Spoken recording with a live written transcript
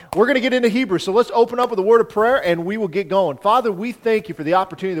we're going to get into Hebrews, so let's open up with a word of prayer and we will get going. Father, we thank you for the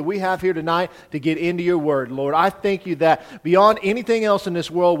opportunity that we have here tonight to get into your word. Lord, I thank you that beyond anything else in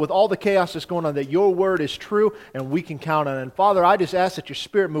this world, with all the chaos that's going on, that your word is true and we can count on it. And Father, I just ask that your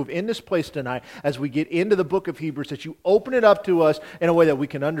Spirit move in this place tonight as we get into the book of Hebrews, that you open it up to us in a way that we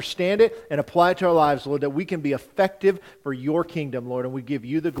can understand it and apply it to our lives, Lord, that we can be effective for your kingdom, Lord, and we give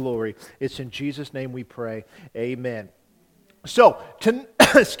you the glory. It's in Jesus' name we pray. Amen. So, tonight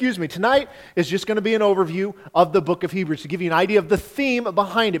is just going to be an overview of the book of Hebrews to give you an idea of the theme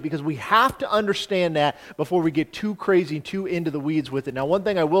behind it, because we have to understand that before we get too crazy, too into the weeds with it. Now, one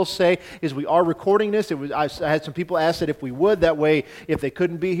thing I will say is we are recording this. I had some people ask that if we would, that way if they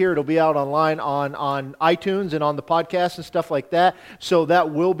couldn't be here, it'll be out online on iTunes and on the podcast and stuff like that. So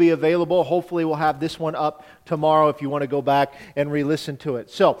that will be available. Hopefully we'll have this one up tomorrow if you want to go back and re-listen to it.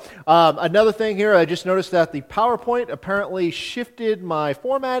 So, another thing here, I just noticed that the PowerPoint apparently shifted my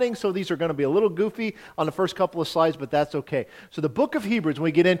formatting, so these are going to be a little goofy on the first couple of slides, but that's okay. So the book of Hebrews, when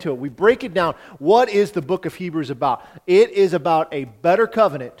we get into it, we break it down. What is the book of Hebrews about? It is about a better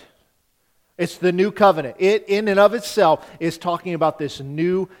covenant. It's the new covenant. It, in and of itself, is talking about this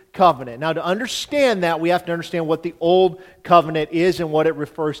new covenant. Now, to understand that, we have to understand what the old covenant is and what it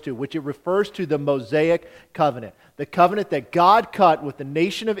refers to, which it refers to the Mosaic covenant, the covenant that God cut with the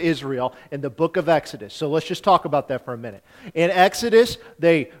nation of Israel in the book of Exodus. So let's just talk about that for a minute. In Exodus,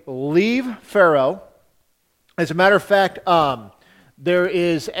 they leave Pharaoh. As a matter of fact, there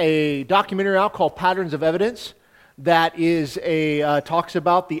is a documentary out called Patterns of Evidence that is talks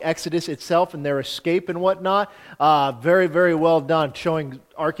about the Exodus itself and their escape and whatnot. Very, very well done, showing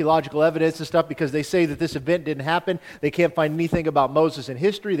archaeological evidence and stuff, because they say that this event didn't happen. They can't find anything about Moses in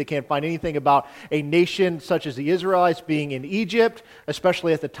history. They can't find anything about a nation such as the Israelites being in Egypt,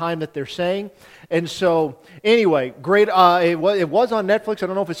 especially at the time that they're saying. And so, anyway, great. It was on Netflix. I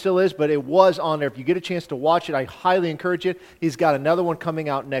don't know if it still is, but it was on there. If you get a chance to watch it, I highly encourage it. He's got another one coming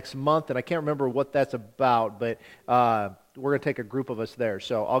out next month, and I can't remember what that's about, but we're going to take a group of us there.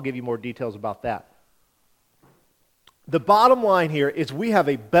 So I'll give you more details about that. The bottom line here is we have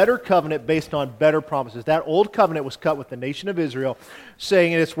a better covenant based on better promises. That old covenant was cut with the nation of Israel,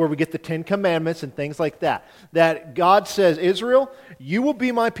 saying it's where we get the 10 Commandments and things like that. That God says, Israel, you will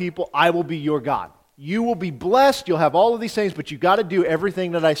be my people, I will be your God. You will be blessed, you'll have all of these things, but you got to do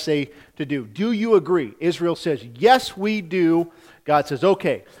everything that I say to do. Do you agree? Israel says, yes, we do. God says,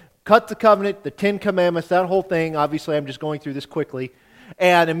 okay, cut the covenant, the 10 Commandments, that whole thing. Obviously, I'm just going through this quickly.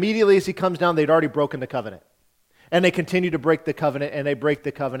 And immediately as he comes down, they'd already broken the covenant. And they continue to break the covenant, and they break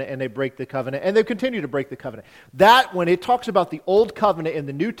the covenant, and they break the covenant, and they continue to break the covenant. That, when it talks about the Old Covenant in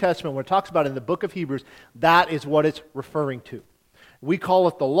the New Testament, when it talks about it in the book of Hebrews, that is what it's referring to. We call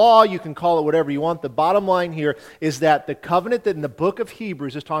it the law. You can call it whatever you want. The bottom line here is that the covenant that in the book of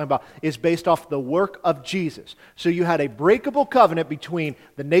Hebrews is talking about is based off the work of Jesus. So you had a breakable covenant between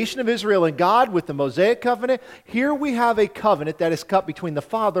the nation of Israel and God with the Mosaic covenant. Here we have a covenant that is cut between the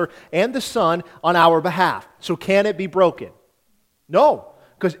Father and the Son on our behalf. So can it be broken? No,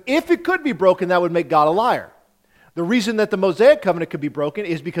 because if it could be broken, that would make God a liar. The reason that the Mosaic covenant could be broken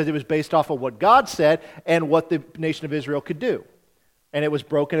is because it was based off of what God said and what the nation of Israel could do. And it was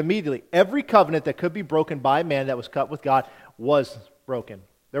broken immediately. Every covenant that could be broken by man that was cut with God was broken.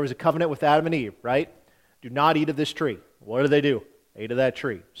 There was a covenant with Adam and Eve, right? Do not eat of this tree. What do? Ate of that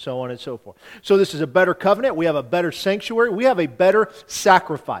tree, so on and so forth. So this is a better covenant. We have a better sanctuary. We have a better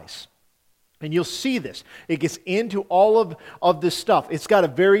sacrifice. And you'll see this. It gets into all of this stuff. It's got a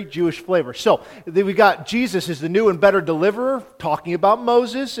very Jewish flavor. So we got Jesus as the new and better deliverer, talking about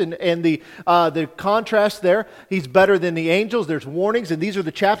Moses and the contrast there. He's better than the angels. There's warnings, and these are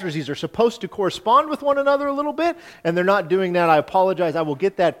the chapters. These are supposed to correspond with one another a little bit, and they're not doing that. I apologize. I will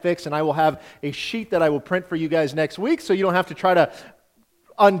get that fixed, and I will have a sheet that I will print for you guys next week, so you don't have to try to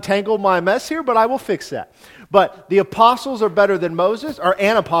untangle my mess here, but I will fix that. But the apostles are better than Moses, or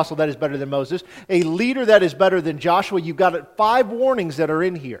an apostle that is better than Moses, a leader that is better than Joshua. You've got 5 warnings that are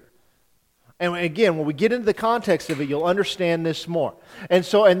in here. And again, when we get into the context of it, you'll understand this more. And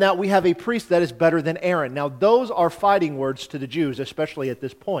that we have a priest that is better than Aaron. Now, those are fighting words to the Jews, especially at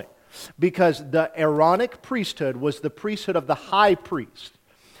this point, because the Aaronic priesthood was the priesthood of the high priest.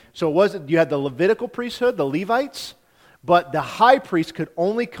 So you had the Levitical priesthood, the Levites, but the high priest could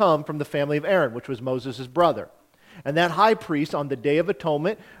only come from the family of Aaron, which was Moses' brother. And that high priest, on the Day of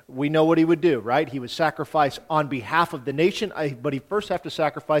Atonement, we know what he would do, right? He would sacrifice on behalf of the nation, but he first have to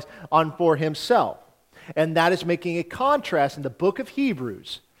sacrifice for himself. And that is making a contrast in the book of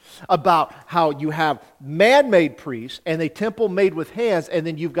Hebrews about how you have man-made priests and a temple made with hands, and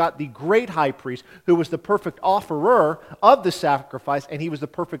then you've got the great high priest who was the perfect offerer of the sacrifice, and he was the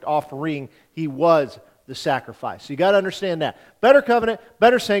perfect offering. He was the sacrifice. So you got to understand that. Better covenant,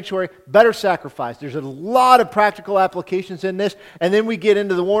 better sanctuary, better sacrifice. There's a lot of practical applications in this, and then we get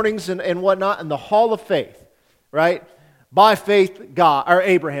into the warnings and whatnot, and the hall of faith, right? By faith, God, or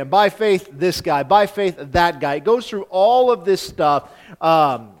Abraham. By faith, this guy. By faith, that guy. It goes through all of this stuff,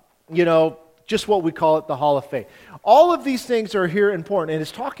 just what we call it, the hall of faith. All of these things are here important, and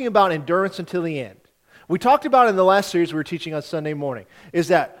it's talking about endurance until the end. We talked about in the last series we were teaching on Sunday morning, is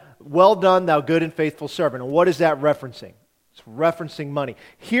that, well done, thou good and faithful servant. And what is that referencing? It's referencing money.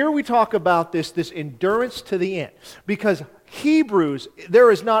 Here we talk about this endurance to the end. Because Hebrews,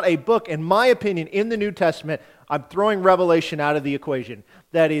 there is not a book, in my opinion, in the New Testament, I'm throwing Revelation out of the equation,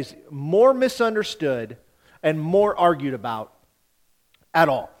 that is more misunderstood and more argued about at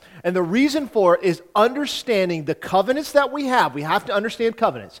all. And the reason for it is understanding the covenants that we have. We have to understand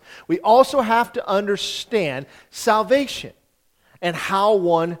covenants. We also have to understand salvation and how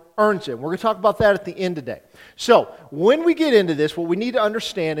one earns it. We're going to talk about that at the end today. So, when we get into this, what we need to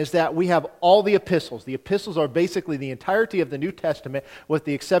understand is that we have all the epistles. The epistles are basically the entirety of the New Testament, with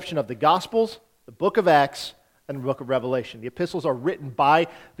the exception of the Gospels, the book of Acts, and the book of Revelation. The epistles are written by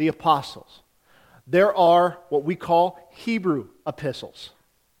the apostles. There are what we call Hebrew epistles.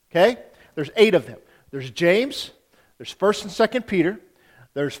 Okay? There's 8 of them. There's James, there's 1st and 2nd Peter,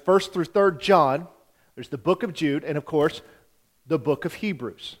 there's 1st through 3rd John, there's the book of Jude, and of course, the book of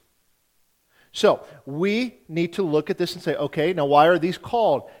Hebrews. So, we need to look at this and say, okay, now why are these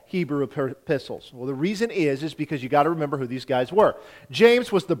called Hebrew epistles? Well, the reason is because you got to remember who these guys were.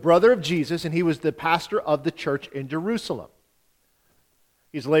 James was the brother of Jesus, and he was the pastor of the church in Jerusalem.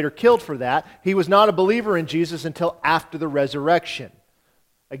 He's later killed for that. He was not a believer in Jesus until after the resurrection.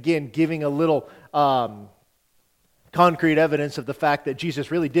 Again, giving a little concrete evidence of the fact that Jesus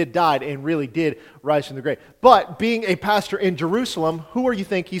really did die and really did rise from the grave. But being a pastor in Jerusalem, who do you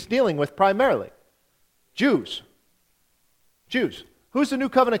think he's dealing with primarily? Jews. Jews. Who's the new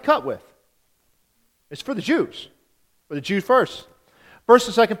covenant cut with? It's for the Jews. For the Jews first.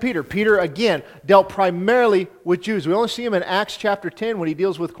 1st and 2nd Peter. Peter, again, dealt primarily with Jews. We only see him in Acts chapter 10 when he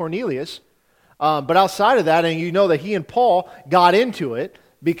deals with Cornelius. But outside of that, and you know that he and Paul got into it,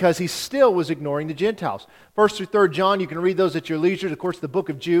 because he still was ignoring the Gentiles. 1st through 3rd John, you can read those at your leisure. Of course, the book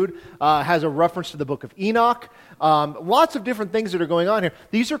of Jude has a reference to the book of Enoch. Lots of different things that are going on here.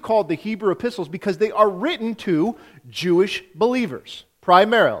 These are called the Hebrew epistles because they are written to Jewish believers,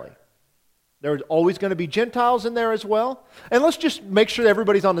 primarily. There's always going to be Gentiles in there as well. And let's just make sure that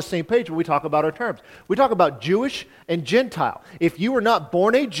everybody's on the same page when we talk about our terms. We talk about Jewish and Gentile. If you were not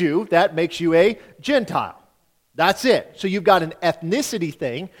born a Jew, that makes you a Gentile. That's it. So you've got an ethnicity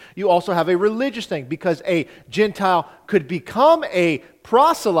thing. You also have a religious thing, because a Gentile could become a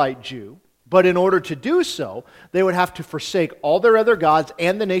proselyte Jew, but in order to do so, they would have to forsake all their other gods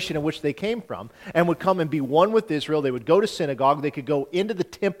and the nation in which they came from, and would come and be one with Israel. They would go to synagogue. They could go into the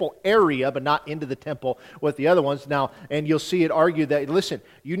temple area, but not into the temple with the other ones. Now, and you'll see it argued that, listen,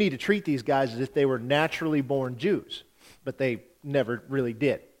 you need to treat these guys as if they were naturally born Jews, but they never really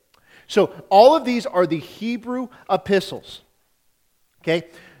did. So all of these are the Hebrew epistles. Okay?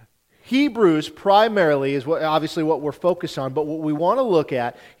 Hebrews primarily is obviously what we're focused on, but what we want to look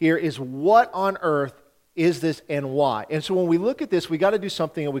at here is what on earth is this and why. And so when we look at this, we got to do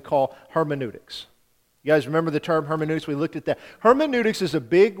something that we call hermeneutics. You guys remember the term hermeneutics? We looked at that. Hermeneutics is a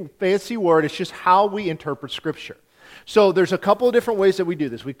big fancy word. It's just how we interpret Scripture. So there's a couple of different ways that we do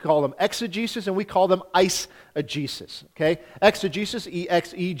this. We call them exegesis and we call them eisegesis. Okay? Exegesis,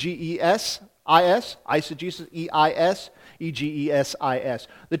 E-X-E-G-E-S-I-S. Eisegesis, E-I-S-E-G-E-S-I-S.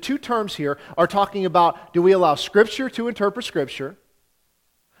 The two terms here are talking about, do we allow Scripture to interpret Scripture?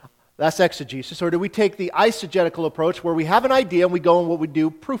 That's exegesis. Or do we take the eisegetical approach where we have an idea and we go and what we do,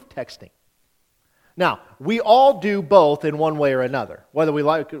 proof texting? Now, we all do both in one way or another, whether we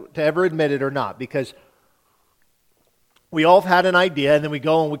like to ever admit it or not, because we all have had an idea, and then we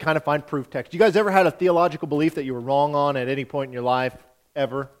go and we kind of find proof text. You guys ever had a theological belief that you were wrong on at any point in your life,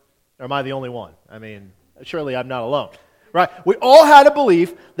 ever? Or am I the only one? I mean, surely I'm not alone. Right? We all had a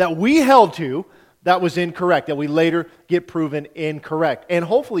belief that we held to that was incorrect, that we later get proven incorrect. And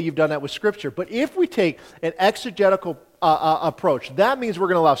hopefully you've done that with Scripture. But if we take an exegetical approach, that means we're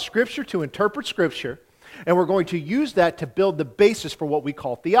going to allow Scripture to interpret Scripture, and we're going to use that to build the basis for what we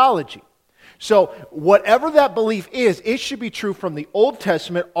call theology. So whatever that belief is, it should be true from the Old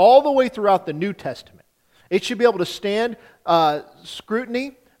Testament all the way throughout the New Testament. It should be able to stand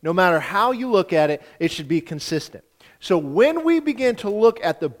scrutiny. No matter how you look at it, it should be consistent. So when we begin to look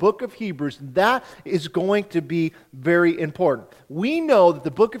at the book of Hebrews, that is going to be very important. We know that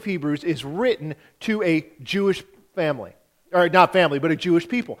the book of Hebrews is written to a Jewish family. Or not family, but a Jewish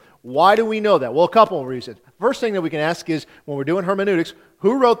people. Why do we know that? Well, a couple of reasons. First thing that we can ask is, when we're doing hermeneutics,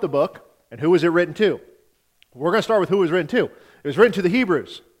 who wrote the book and who was it written to? We're going to start with who it was written to. It was written to the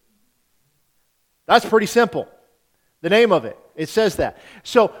Hebrews. That's pretty simple. The name of it. It says that.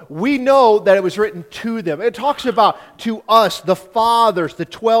 So we know that it was written to them. It talks about to us, the fathers, the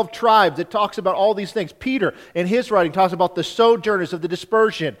 12 tribes. It talks about all these things. Peter, in his writing, talks about the sojourners of the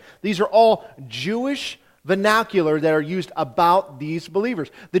dispersion. These are all Jewish vernacular that are used about these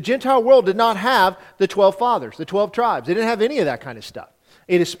believers. The Gentile world did not have the 12 fathers, the 12 tribes. They didn't have any of that kind of stuff.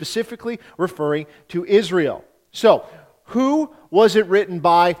 It is specifically referring to Israel. So, who was it written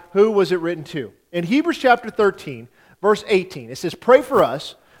by? Who was it written to? In Hebrews chapter 13, verse 18, it says, "Pray for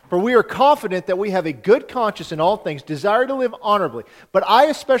us, for we are confident that we have a good conscience in all things, desire to live honorably. But I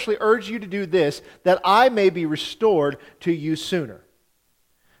especially urge you to do this, that I may be restored to you sooner."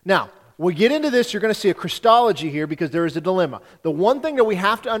 Now, we get into this, you're going to see a Christology here because there is a dilemma. The one thing that we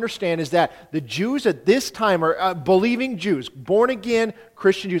have to understand is that the Jews at this time are believing Jews, born-again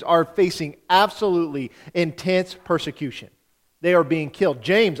Christian Jews, are facing absolutely intense persecution. They are being killed.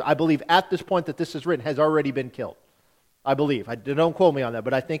 James, I believe, at this point that this is written, has already been killed. I believe. Don't quote me on that,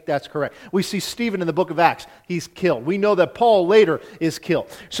 but I think that's correct. We see Stephen in the book of Acts. He's killed. We know that Paul later is killed.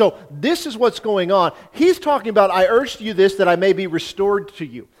 So this is what's going on. He's talking about, I urge you this, that I may be restored to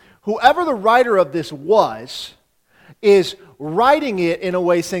you. Whoever the writer of this was, is writing it in a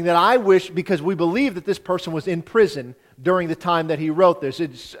way saying that I wish, because we believe that this person was in prison during the time that he wrote this.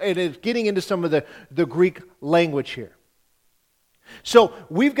 It is getting into some of the Greek language here. So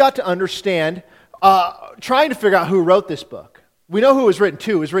we've got to understand, trying to figure out who wrote this book. We know who it was written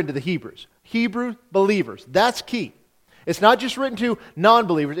to. It was written to the Hebrews. Hebrew believers. That's key. It's not just written to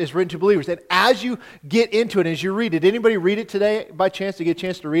non-believers, it's written to believers. And as you get into it, as you read it, anybody read it today by chance to get a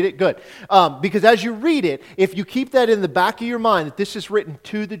chance to read it? Good. Because as you read it, if you keep that in the back of your mind, that this is written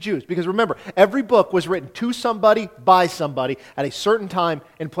to the Jews. Because remember, every book was written to somebody, by somebody, at a certain time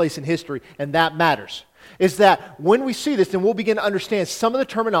and place in history, and that matters. Is that when we see this, then we'll begin to understand some of the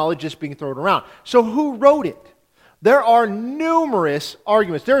terminology just being thrown around. So who wrote it? There are numerous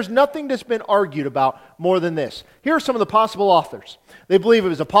arguments. There is nothing that's been argued about more than this. Here are some of the possible authors. They believe it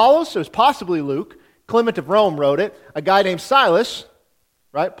was Apollos, so it was possibly Luke. Clement of Rome wrote it. A guy named Silas,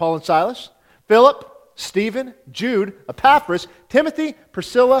 right? Paul and Silas. Philip, Stephen, Jude, Epaphras, Timothy,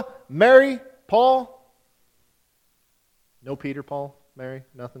 Priscilla, Mary, Paul. No Peter, Paul, Mary,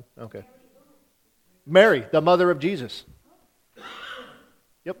 nothing? Okay. Mary, the mother of Jesus.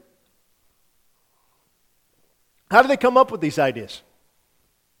 Yep. How do they come up with these ideas?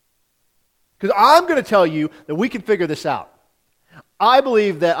 Because I'm going to tell you that we can figure this out. I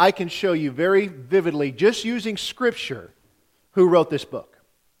believe that I can show you very vividly, just using Scripture, who wrote this book.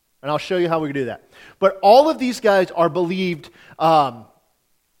 And I'll show you how we can do that. But all of these guys are believed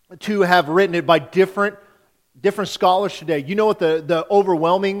to have written it by different scholars today. You know what the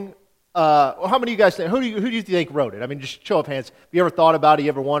overwhelming... how many of you guys think, who do you think wrote it? I mean, just show of hands. Have you ever thought about it? You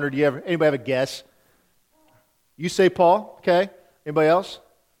ever wondered? Anybody have a guess? You say Paul, okay. Anybody else?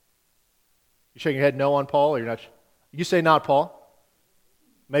 You shaking your head no on Paul, or you're not? You say not Paul.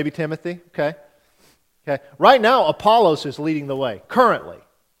 Maybe Timothy, okay. Okay. Right now, Apollos is leading the way, currently,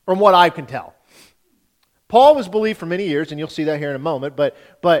 from what I can tell. Paul was believed for many years, and you'll see that here in a moment, but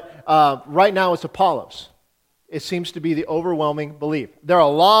right now it's Apollos. It seems to be the overwhelming belief. There are a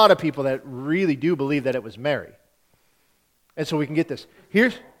lot of people that really do believe that it was Mary. And so we can get this.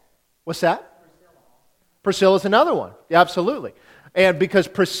 What's that? Priscilla's another one. Yeah, absolutely. And because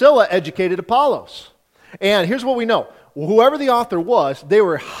Priscilla educated Apollos. And here's what we know. Whoever the author was, they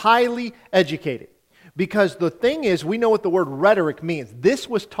were highly educated. Because the thing is, we know what the word rhetoric means. This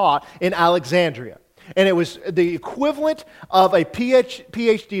was taught in Alexandria. And it was the equivalent of a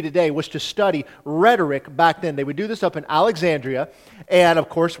PhD today was to study rhetoric back then. They would do this up in Alexandria. And of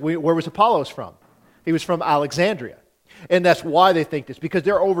course, where was Apollos from? He was from Alexandria. And that's why they think this, because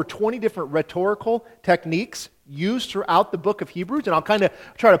there are over 20 different rhetorical techniques used throughout the book of Hebrews, and I'll kind of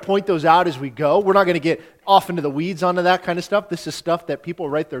try to point those out as we go. We're not going to get off into the weeds onto that kind of stuff. This is stuff that people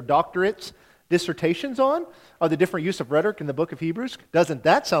write their doctorates, dissertations on, are the different use of rhetoric in the book of Hebrews. Doesn't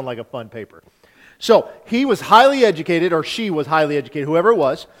that sound like a fun paper? So, he was highly educated, or she was highly educated, whoever it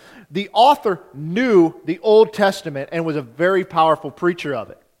was. The author knew the Old Testament and was a very powerful preacher of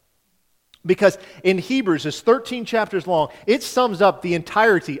it. Because in Hebrews, it's 13 chapters long, it sums up the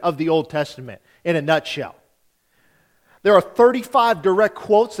entirety of the Old Testament in a nutshell. There are 35 direct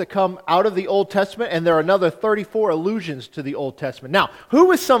quotes that come out of the Old Testament, and there are another 34 allusions to the Old Testament. Now,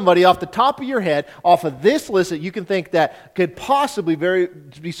 who is somebody off the top of your head, off of this list, that you can think that could possibly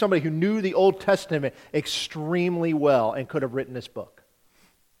be somebody who knew the Old Testament extremely well and could have written this book?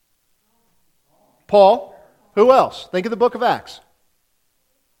 Paul. Who else? Think of the book of Acts.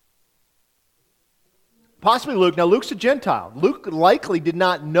 Possibly Luke. Now, Luke's a Gentile. Luke likely did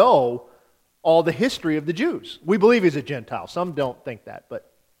not know all the history of the Jews. We believe he's a Gentile. Some don't think that,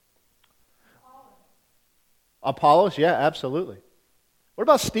 but Apollos, yeah, absolutely. What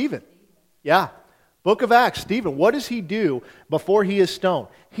about Stephen? Yeah. Book of Acts, Stephen, what does he do before he is stoned?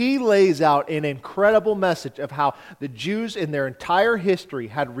 He lays out an incredible message of how the Jews in their entire history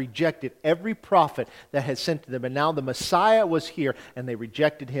had rejected every prophet that had sent to them, and now the Messiah was here, and they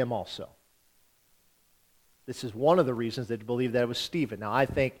rejected him also. This is one of the reasons that you believe that it was Stephen. Now, I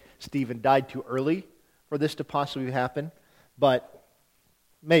think Stephen died too early for this to possibly happen, but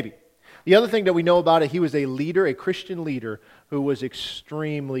maybe. The other thing that we know about it, he was a leader, a Christian leader, who was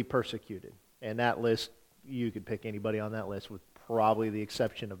extremely persecuted. And that list, you could pick anybody on that list with probably the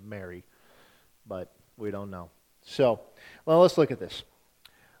exception of Mary, but we don't know. So, well, let's look at this.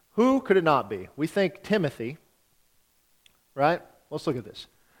 Who could it not be? We think Timothy, right? Let's look at this.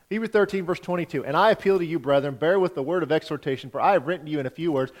 Hebrews 13, verse 22. And I appeal to you, brethren, bear with the word of exhortation, for I have written to you in a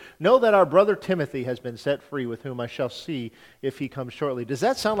few words. Know that our brother Timothy has been set free, with whom I shall see if he comes shortly. Does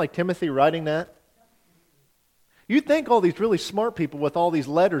that sound like Timothy writing that? You'd think all these really smart people with all these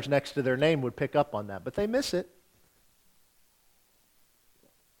letters next to their name would pick up on that, but they miss it.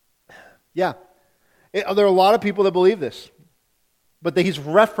 Yeah. There are a lot of people that believe this, but he's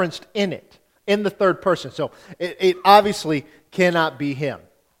referenced in it, in the third person. So it obviously cannot be him.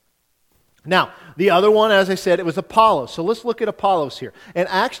 Now, the other one, as I said, it was Apollos. So let's look at Apollos here. In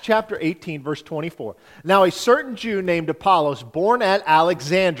Acts chapter 18, verse 24. Now, a certain Jew named Apollos, born at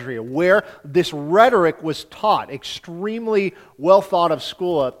Alexandria, where this rhetoric was taught, extremely well thought of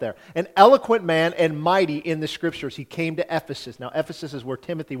school up there, an eloquent man and mighty in the Scriptures, he came to Ephesus. Now, Ephesus is where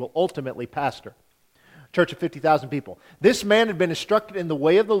Timothy will ultimately pastor. Church of 50,000 people. This man had been instructed in the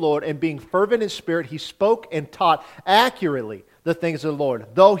way of the Lord, and being fervent in spirit, he spoke and taught accurately the things of the Lord,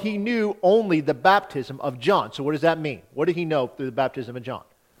 though he knew only the baptism of John. So what does that mean? What did he know through the baptism of John?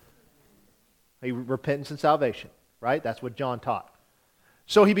 Repentance and salvation, right? That's what John taught.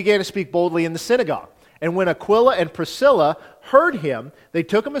 So he began to speak boldly in the synagogue. And when Aquila and Priscilla heard him, they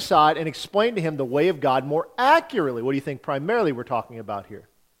took him aside and explained to him the way of God more accurately. What do you think primarily we're talking about here?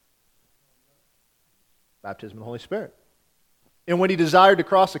 Baptism in the Holy Spirit. And when he desired to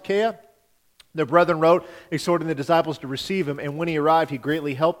cross Achaia, the brethren wrote, exhorting the disciples to receive him. And when he arrived, he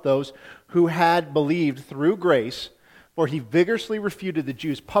greatly helped those who had believed through grace, for he vigorously refuted the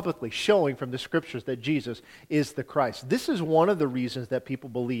Jews publicly, showing from the Scriptures that Jesus is the Christ. This is one of the reasons that people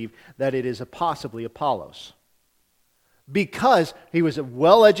believe that it is possibly Apollos. Because he was a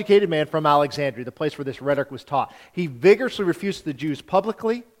well-educated man from Alexandria, the place where this rhetoric was taught. He vigorously refused the Jews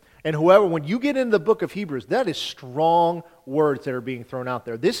publicly. And however, when you get into the book of Hebrews, that is strong words that are being thrown out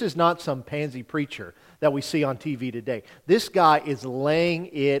there. This is not some pansy preacher that we see on TV today. This guy is laying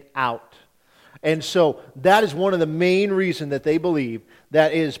it out. And so that is one of the main reasons that they believe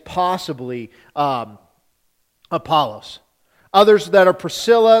that is possibly Apollos. Others that are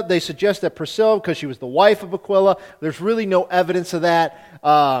Priscilla, they suggest that Priscilla, because she was the wife of Aquila, there's really no evidence of that.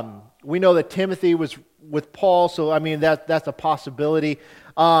 We know that Timothy was with Paul, so I mean that's a possibility.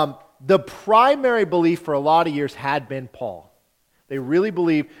 The primary belief for a lot of years had been Paul. They really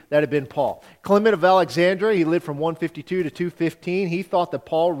believed that it had been Paul. Clement of Alexandria, he lived from 152 to 215. He thought that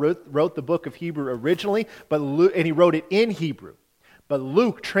Paul wrote the book of Hebrew originally, and he wrote it in Hebrew. But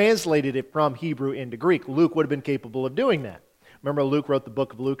Luke translated it from Hebrew into Greek. Luke would have been capable of doing that. Remember, Luke wrote the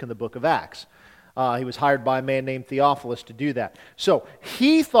book of Luke and the book of Acts. He was hired by a man named Theophilus to do that. So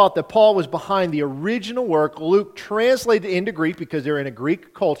he thought that Paul was behind the original work. Luke translated it into Greek because they're in a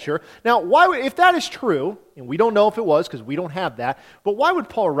Greek culture. Now, if that is true, and we don't know if it was because we don't have that, but why would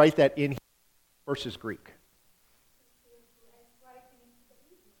Paul write that in Hebrew versus Greek?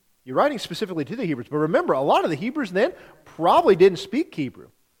 You're writing specifically to the Hebrews, but remember, a lot of the Hebrews then probably didn't speak Hebrew.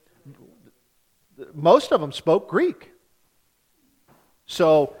 Most of them spoke Greek.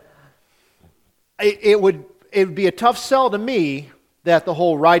 So it would be a tough sell to me that the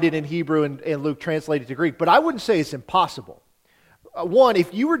whole write it in Hebrew and Luke translated to Greek, but I wouldn't say it's impossible. One,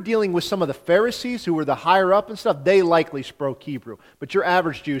 if you were dealing with some of the Pharisees who were the higher up and stuff, they likely spoke Hebrew, but your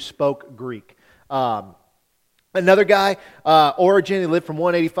average Jew spoke Greek. Another guy, Origen, he lived from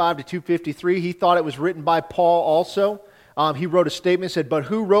 185 to 253. He thought it was written by Paul also. he wrote a statement, said, but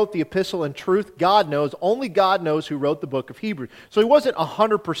who wrote the epistle in truth? God knows. Only God knows who wrote the book of Hebrews. So he wasn't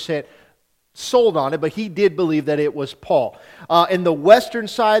 100% sold on it, but he did believe that it was Paul. In the western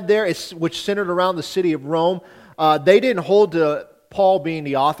side there, which centered around the city of Rome, they didn't hold to Paul being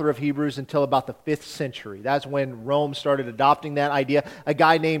the author of Hebrews until about the 5th century. That's when Rome started adopting that idea. A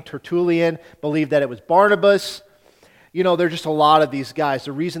guy named Tertullian believed that it was Barnabas. You know, there's just a lot of these guys.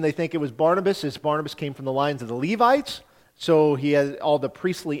 The reason they think it was Barnabas is Barnabas came from the lines of the Levites. So he had all the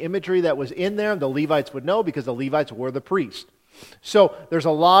priestly imagery that was in there. The Levites would know because the Levites were the priests. So there's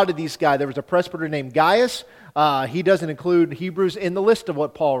a lot of these guys. There was a presbyter named Gaius. He doesn't include Hebrews in the list of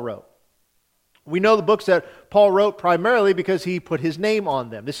what Paul wrote. We know the books that Paul wrote primarily because he put his name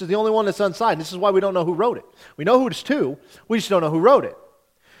on them. This is the only one that's unsigned. This is why we don't know who wrote it. We know who it's to. We just don't know who wrote it.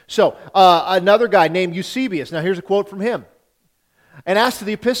 So another guy named Eusebius. Now here's a quote from him. And as to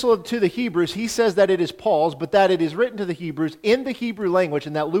the epistle to the Hebrews, he says that it is Paul's, but that it is written to the Hebrews in the Hebrew language,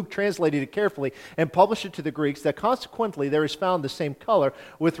 and that Luke translated it carefully and published it to the Greeks, that consequently there is found the same color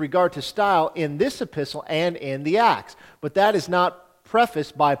with regard to style in this epistle and in the Acts. But that is not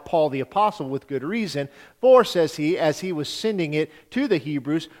prefaced by Paul the Apostle with good reason, for, says he, as he was sending it to the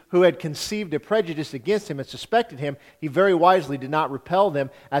Hebrews who had conceived a prejudice against him and suspected him, he very wisely did not repel them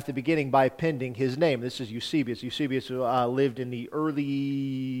at the beginning by appending his name. This is Eusebius. Eusebius lived in the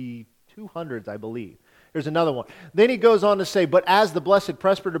early 200s, I believe. Here's another one. Then he goes on to say, but as the blessed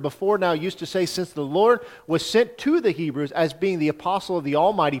presbyter before now used to say, since the Lord was sent to the Hebrews as being the apostle of the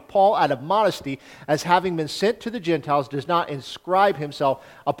Almighty, Paul, out of modesty, as having been sent to the Gentiles, does not inscribe himself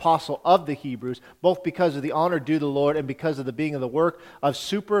apostle of the Hebrews, both because of the honor due the Lord and because of the being of the work of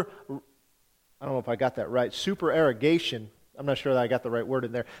I don't know if I got that right, supererogation. I'm not sure that I got the right word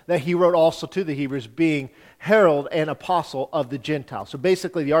in there, that he wrote also to the Hebrews, being herald and apostle of the Gentiles. So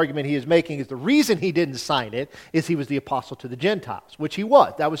basically the argument he is making is the reason he didn't sign it is he was the apostle to the Gentiles, which he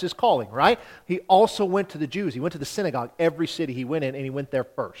was. That was his calling, right? He also went to the Jews. He went to the synagogue every city he went in, and he went there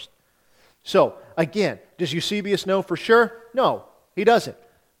first. So, again, does Eusebius know for sure? No, he doesn't,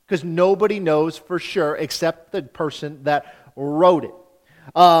 because nobody knows for sure except the person that wrote it.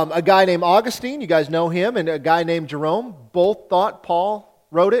 A guy named Augustine, you guys know him, and a guy named Jerome, both thought Paul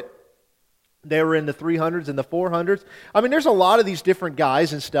wrote it. They were in the 300s and the 400s. I mean, there's a lot of these different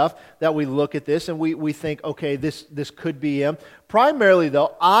guys and stuff that we look at this and we think, okay, this could be him. Primarily,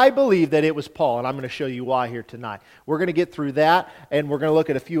 though, I believe that it was Paul, and I'm going to show you why here tonight. We're going to get through that, and we're going to look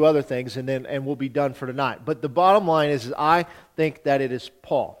at a few other things, and we'll be done for tonight. But the bottom line is I think that it is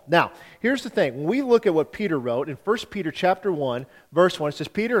Paul. Now, here's the thing. When we look at what Peter wrote in 1 Peter chapter 1, verse 1, it says,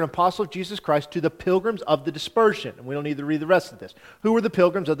 Peter, an apostle of Jesus Christ, to the pilgrims of the dispersion. And we don't need to read the rest of this. Who were the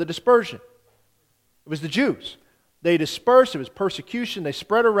pilgrims of the dispersion? It was the Jews. They dispersed. It was persecution. They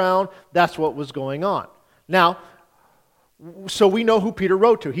spread around. That's what was going on. Now, so we know who Peter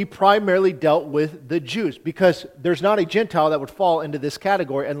wrote to. He primarily dealt with the Jews because there's not a Gentile that would fall into this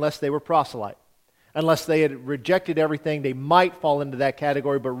category unless they were proselyte. Unless they had rejected everything, they might fall into that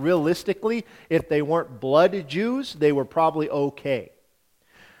category. But realistically, if they weren't blood Jews, they were probably okay.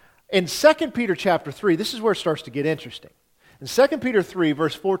 In 2 Peter chapter 3, this is where it starts to get interesting. In 2 Peter 3,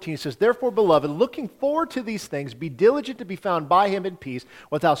 verse 14, it says, Therefore, beloved, looking forward to these things, be diligent to be found by him in peace,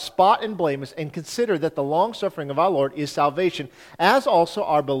 without spot and blameless, and consider that the long-suffering of our Lord is salvation, as also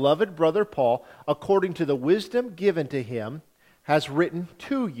our beloved brother Paul, according to the wisdom given to him, has written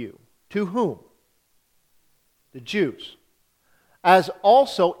to you. To whom? The Jews. As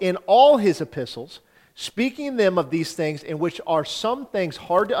also in all his epistles, speaking them of these things, in which are some things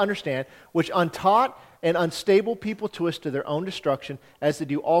hard to understand, which untaught and unstable people twist to their own destruction, as they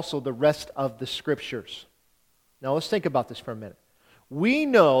do also the rest of the Scriptures. Now let's think about this for a minute. We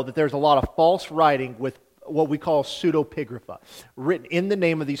know that there's a lot of false writing with what we call pseudepigrapha, written in the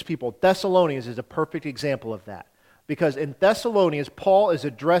name of these people. Thessalonians is a perfect example of that. Because in Thessalonians, Paul is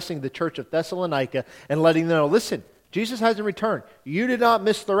addressing the church of Thessalonica and letting them know, listen, Jesus hasn't returned. You did not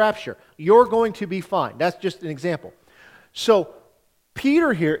miss the rapture. You're going to be fine. That's just an example. So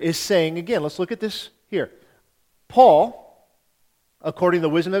Peter here is saying, again, let's look at this here. Paul, according to the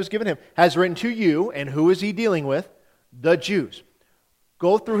wisdom that was given him, has written to you, and who is he dealing with? The Jews.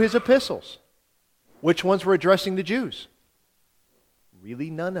 Go through his epistles. Which ones were addressing the Jews? Really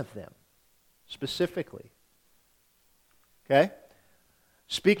none of them, specifically. Okay?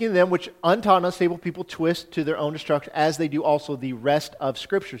 Speaking of them, which untaught and unstable people twist to their own destruction, as they do also the rest of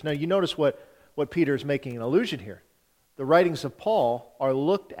Scriptures. Now you notice what Peter is making an allusion here. The writings of Paul are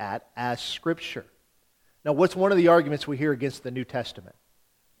looked at as Scripture. Now, what's one of the arguments we hear against the New Testament?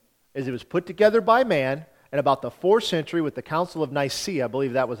 Is it was put together by man, in about the 4th century with the Council of Nicaea. I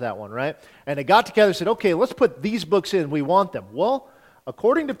believe that was that one, right? And they got together and said, okay, let's put these books in. We want them. Well,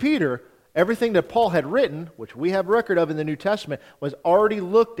 according to Peter, everything that Paul had written, which we have record of in the New Testament, was already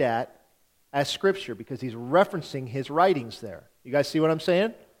looked at as Scripture because he's referencing his writings there. You guys see what I'm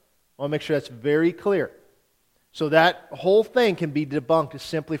saying? I want to make sure that's very clear. So that whole thing can be debunked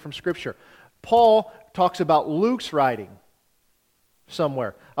simply from Scripture. Paul talks about Luke's writing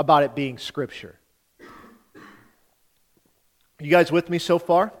somewhere about it being Scripture. You guys with me so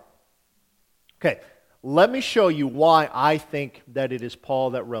far? Okay, let me show you why I think that it is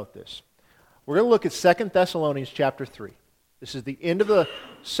Paul that wrote this. We're going to look at 2 Thessalonians chapter 3. This is the end of the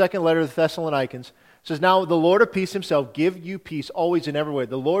second letter of the Thessalonians. It says, now the Lord of peace himself give you peace always and everywhere.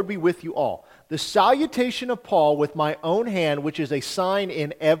 The Lord be with you all. The salutation of Paul with my own hand, which is a sign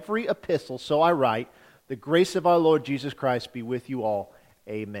in every epistle, so I write, the grace of our Lord Jesus Christ be with you all.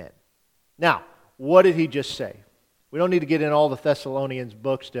 Amen. Now, what did he just say? We don't need to get in all the Thessalonians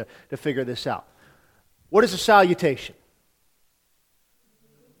books to figure this out. What is a salutation?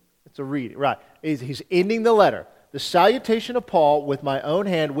 It's a reading, right. He's ending the letter. The salutation of Paul with my own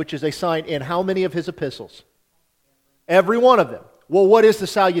hand, which is a sign in how many of his epistles? Every one of them. Well, what is the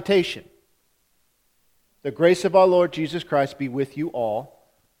salutation? The grace of our Lord Jesus Christ be with you all.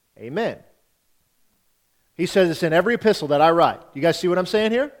 Amen. He says it's in every epistle that I write. You guys see what I'm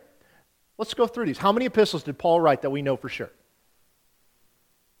saying here? Let's go through these. How many epistles did Paul write that we know for sure?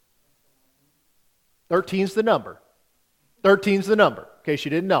 13's the number. 13's the number. In case you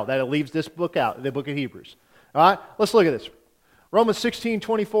didn't know, that leaves this book out, the book of Hebrews. All right, let's look at this. Romans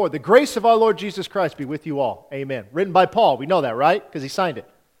 16:24. The grace of our Lord Jesus Christ be with you all. Amen. Written by Paul. We know that, right? Because he signed it.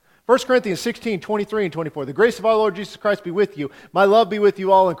 1 Corinthians 16:23 and 24. The grace of our Lord Jesus Christ be with you. My love be with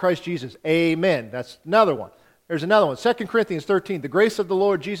you all in Christ Jesus. Amen. That's another one. There's another one. 2 Corinthians 13. The grace of the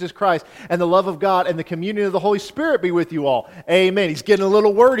Lord Jesus Christ and the love of God and the communion of the Holy Spirit be with you all. Amen. He's getting a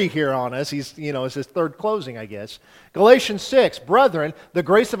little wordy here on us. It's his third closing, I guess. Galatians 6. Brethren, the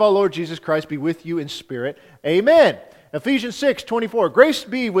grace of our Lord Jesus Christ be with you in spirit. Amen. Ephesians 6:24. Grace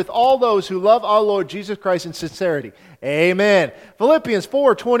be with all those who love our Lord Jesus Christ in sincerity. Amen. Philippians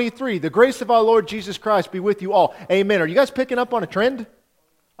 4:23. The grace of our Lord Jesus Christ be with you all. Amen. Are you guys picking up on a trend?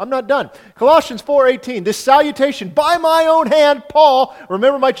 I'm not done. Colossians 4:18. This salutation by my own hand, Paul,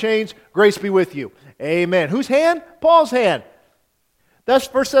 remember my chains, grace be with you. Amen. Whose hand? Paul's hand. That's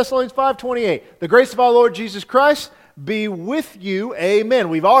 1 Thessalonians 5:28. The grace of our Lord Jesus Christ be with you. Amen.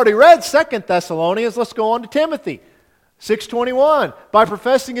 We've already read 2 Thessalonians. Let's go on to Timothy. 6:21. By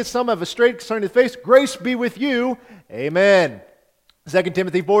professing it, some have a straight concerning the face, grace be with you. Amen. 2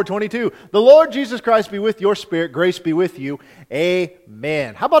 Timothy 4:22. The Lord Jesus Christ be with your spirit. Grace be with you.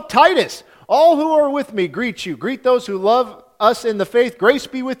 Amen. How about Titus? All who are with me greet you. Greet those who love us in the faith. Grace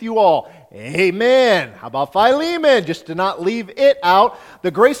be with you all. Amen. How about Philemon? Just to not leave it out.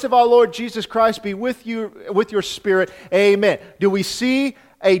 The grace of our Lord Jesus Christ be with you, with your spirit. Amen. Do we see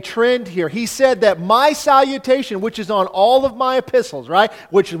a trend here? He said that my salutation, which is on all of my epistles, right?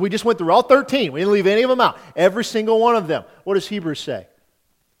 Which we just went through all 13. We didn't leave any of them out. Every single one of them. What does Hebrews say?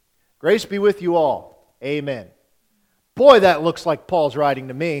 Grace be with you all. Amen. Boy, that looks like Paul's writing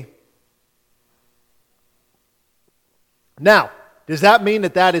to me. Now, does that mean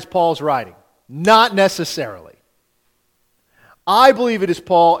that that is Paul's writing? Not necessarily. I believe it is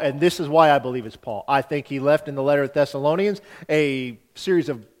Paul, and this is why I believe it's Paul. I think he left in the letter of Thessalonians a series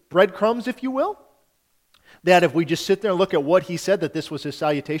of breadcrumbs, if you will, that if we just sit there and look at what he said, that this was his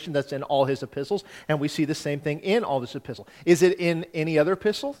salutation, that's in all his epistles, and we see the same thing in all his epistles. Is it in any other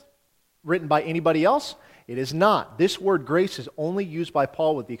epistle written by anybody else? It is not. This word grace is only used by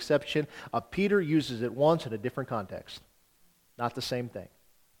Paul with the exception of Peter uses it once in a different context. Not the same thing.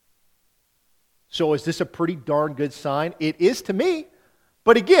 So is this a pretty darn good sign? It is to me.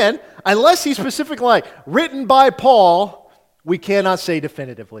 But again, unless he's specifically like, written by Paul, we cannot say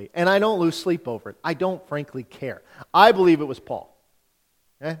definitively. And I don't lose sleep over it. I don't frankly care. I believe it was Paul.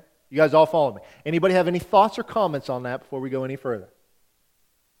 Okay? You guys all follow me. Anybody have any thoughts or comments on that before we go any further?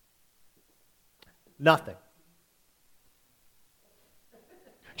 Nothing.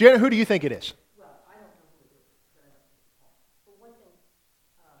 Janet, who do you think it is?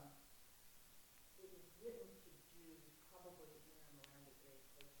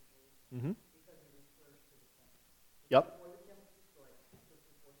 Mm-hmm. Yep.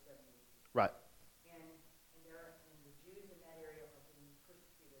 Right. And the Jews in that area are being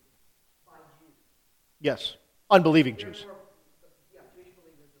persecuted by Jews. Yes. Unbelieving Jews. Jewish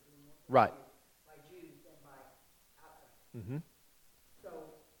believers are being more persecuted right. by Jews than by outsiders. Mm-hmm.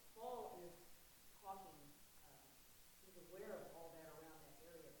 So Paul is talking, he's aware of all that around that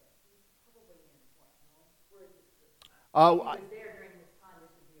area, but he's probably in what, Uh, He was there during this time.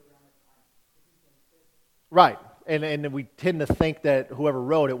 This would be around the time that he's in prison. right. And we tend to think that whoever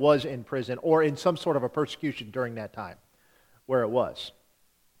wrote it was in prison or in some sort of a persecution during that time where it was.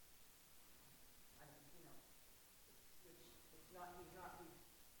 You know, it's not, he's not,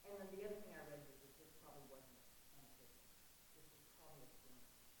 and then the other thing I read was that this probably wasn't an epistle. This was probably a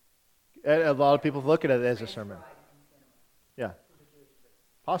sermon. A lot of people look at it as a sermon. Transcribed and sent Yeah, to the Jewish church.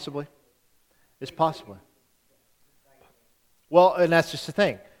 possibly. It's possible. Well, and that's just the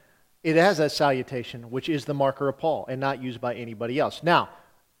thing. It has that salutation, which is the marker of Paul, and not used by anybody else. Now,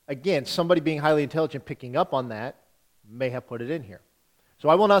 again, somebody being highly intelligent picking up on that may have put it in here. So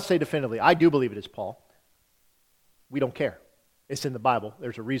I will not say definitively. I do believe it is Paul. We don't care. It's in the Bible.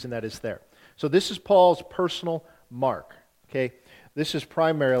 There's a reason that it's there. So this is Paul's personal mark. Okay? This is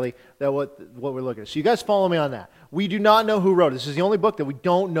primarily what we're looking at. So you guys follow me on that. We do not know who wrote it. This is the only book that we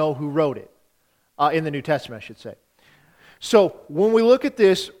don't know who wrote it. In the New Testament, I should say. So when we look at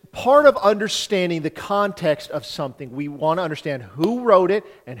this, part of understanding the context of something, we want to understand who wrote it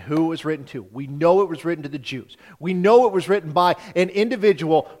and who it was written to. We know it was written to the Jews. We know it was written by an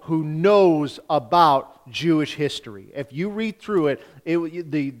individual who knows about Jewish history. If you read through it,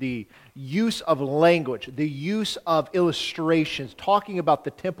 the use of language, the use of illustrations, talking about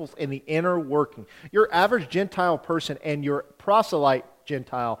the temples and the inner working. Your average Gentile person and your proselyte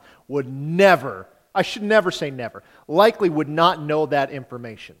Gentile would never, I should never say never, likely would not know that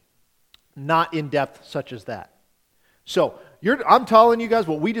information. Not in depth such as that. So, I'm telling you guys,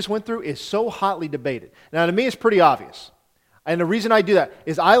 what we just went through is so hotly debated. Now, to me, it's pretty obvious. And the reason I do that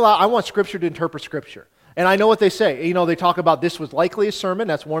is I want Scripture to interpret Scripture. And I know what they say. You know, they talk about this was likely a sermon.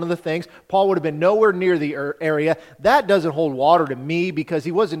 That's one of the things. Paul would have been nowhere near the area. That doesn't hold water to me because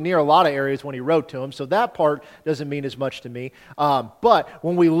he wasn't near a lot of areas when he wrote to them. So that part doesn't mean as much to me. But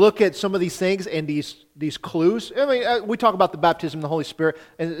when we look at some of these things and these clues, I mean, we talk about the baptism of the Holy Spirit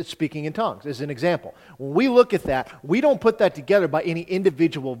and speaking in tongues as an example. When we look at that, we don't put that together by any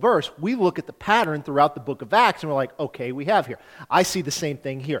individual verse. We look at the pattern throughout the book of Acts and we're like, okay, we have here. I see the same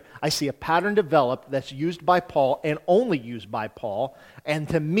thing here. I see a pattern developed that's used by Paul and only used by Paul. And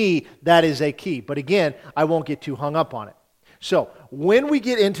to me, that is a key. But again, I won't get too hung up on it. So when we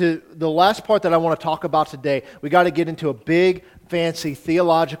get into the last part that I want to talk about today, we got to get into a big, fancy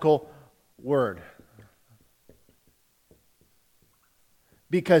theological word.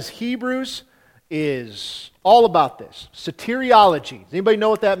 Because Hebrews is all about this. Soteriology. Does anybody know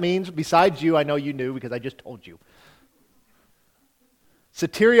what that means? Besides you, I know you knew because I just told you.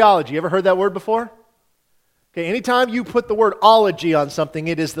 Soteriology. You ever heard that word before? Okay, anytime you put the word ology on something,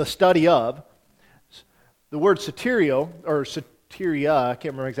 it is the study of. The word soterio, or soteria, I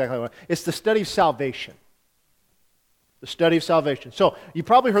can't remember exactly what, it's the study of salvation. The study of salvation. So, you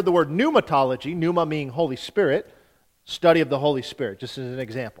probably heard the word pneumatology, pneuma meaning Holy Spirit, study of the Holy Spirit, just as an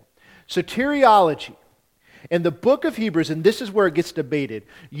example. Soteriology. In the book of Hebrews, and this is where it gets debated,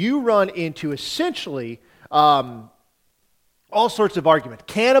 you run into essentially all sorts of arguments.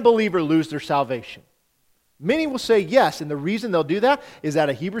 Can a believer lose their salvation? Many will say yes, and the reason they'll do that is out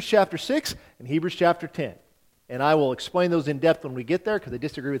of Hebrews chapter 6 and Hebrews chapter 10. And I will explain those in depth when we get there because I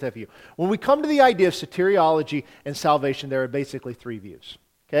disagree with that view. When we come to the idea of soteriology and salvation, there are basically three views.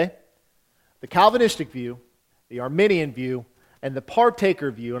 Okay? The Calvinistic view, the Arminian view, and the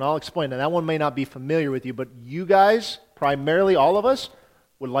partaker view, and I'll explain that. That one may not be familiar with you, but you guys, primarily all of us,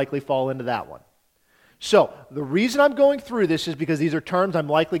 would likely fall into that one. So, the reason I'm going through this is because these are terms I'm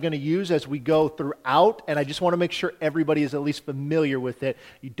likely going to use as we go throughout, and I just want to make sure everybody is at least familiar with it.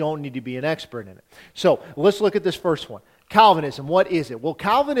 You don't need to be an expert in it. So, let's look at this first one. Calvinism, what is it? Well,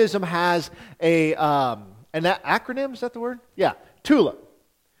 Calvinism has an acronym, is that the word? Yeah, TULIP.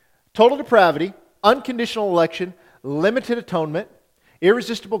 Total depravity, unconditional election, limited atonement,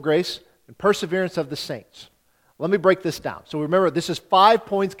 irresistible grace, and perseverance of the saints. Let me break this down. So remember, this is 5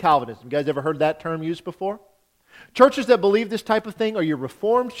 points Calvinism. You guys ever heard that term used before? Churches that believe this type of thing are your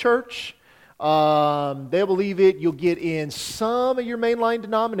Reformed church. They believe it. You'll get in some of your mainline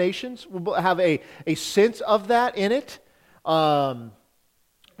denominations. Will have a sense of that in it. I'm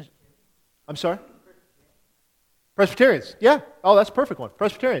sorry? Presbyterians. Yeah. Oh, that's a perfect one.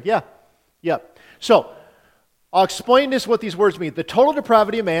 Presbyterian. Yeah. Yeah. So, I'll explain this, what these words mean. The total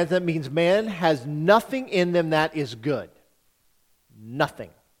depravity of man, that means man has nothing in them that is good. Nothing.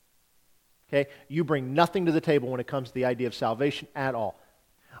 Okay? You bring nothing to the table when it comes to the idea of salvation at all.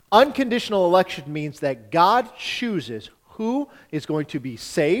 Unconditional election means that God chooses who is going to be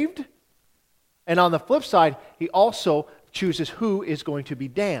saved, and on the flip side, He also chooses who is going to be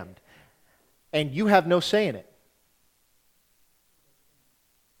damned. And you have no say in it.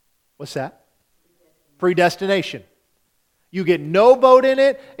 What's that? Predestination. You get no vote in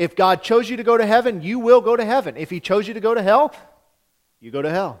it. If God chose you to go to heaven, you will go to heaven. If He chose you to go to hell, you go to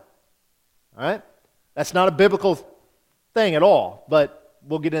hell. All right? That's not a biblical thing at all, but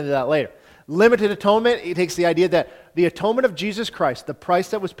we'll get into that later. Limited atonement, it takes the idea that the atonement of Jesus Christ, the price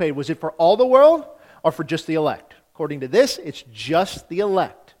that was paid, was it for all the world or for just the elect? According to this, it's just the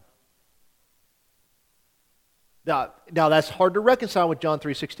elect. Now that's hard to reconcile with John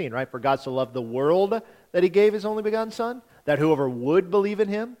 3:16, right? For God so loved the world that He gave His only begotten Son, that whoever would believe in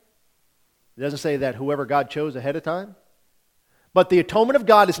Him. It doesn't say that whoever God chose ahead of time. But the atonement of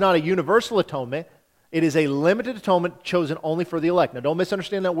God is not a universal atonement. It is a limited atonement chosen only for the elect. Now, don't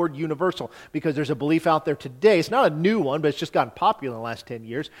misunderstand that word universal, because there's a belief out there today. It's not a new one, but it's just gotten popular in the last 10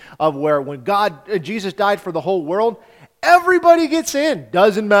 years, of where when Jesus died for the whole world, everybody gets in.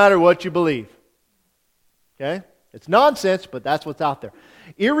 Doesn't matter what you believe. Okay? It's nonsense, but that's what's out there.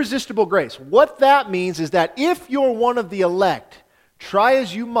 Irresistible grace. What that means is that if you're one of the elect, try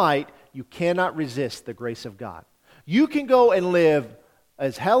as you might, you cannot resist the grace of God. You can go and live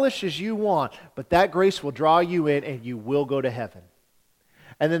as hellish as you want, but that grace will draw you in and you will go to heaven.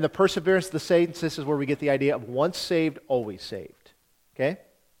 And then the perseverance of the saints, this is where we get the idea of once saved, always saved. Okay?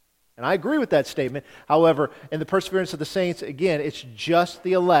 And I agree with that statement. However, in the perseverance of the saints, again, it's just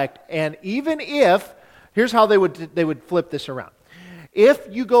the elect. And even if, here's how they would flip this around. If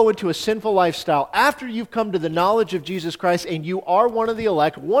you go into a sinful lifestyle after you've come to the knowledge of Jesus Christ and you are one of the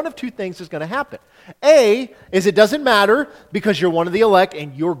elect, one of two things is going to happen. A, is it doesn't matter because you're one of the elect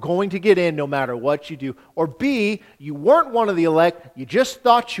and you're going to get in no matter what you do. Or B, you weren't one of the elect, you just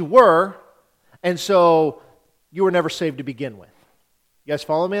thought you were, and so you were never saved to begin with. You guys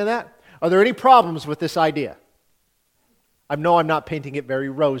follow me on that? Are there any problems with this idea? I know I'm not painting it very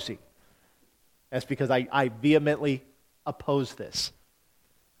rosy. That's because I vehemently oppose this.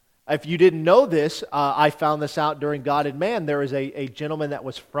 If you didn't know this, I found this out during God and Man. There is a gentleman that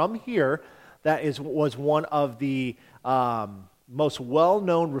was from here that was one of the most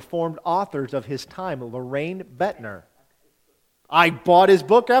well-known Reformed authors of his time, Loraine Bettner. I bought his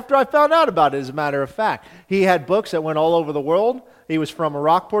book after I found out about it, as a matter of fact. He had books that went all over the world. He was from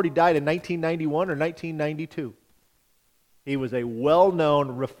Rockport. He died in 1991 or 1992. He was a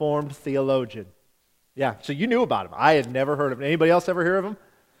well-known Reformed theologian. Yeah, so you knew about him. I had never heard of him. Anybody else ever hear of him?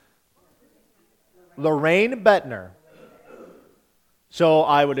 Loraine Bettner. So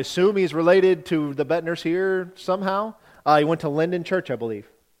I would assume he's related to the Bettners here somehow. He went to Linden Church, I believe.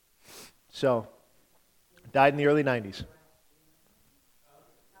 So, died in the early 90s.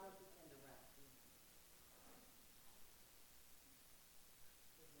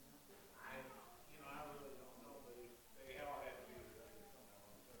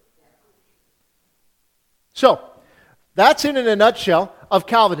 So, that's in a nutshell of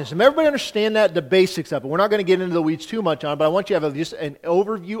Calvinism. Everybody understand that, the basics of it. We're not going to get into the weeds too much on it, but I want you to have just an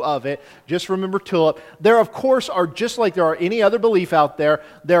overview of it. Just remember Tulip. There, of course, are just like there are any other belief out there.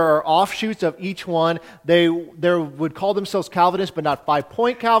 There are offshoots of each one. They would call themselves Calvinists, but not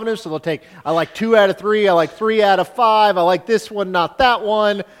 5-point Calvinists. So they'll take, I like 2 out of 3, I like 3 out of 5, I like this one, not that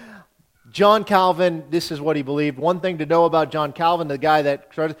one. John Calvin, this is what he believed. One thing to know about John Calvin, the guy that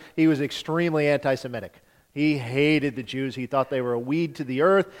started, he was extremely anti-Semitic. He hated the Jews. He thought they were a weed to the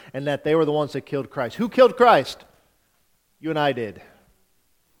earth and that they were the ones that killed Christ. Who killed Christ? You and I did.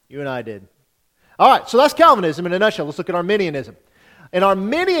 You and I did. All right, so that's Calvinism in a nutshell. Let's look at Arminianism. In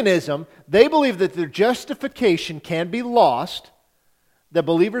Arminianism, they believe that their justification can be lost, that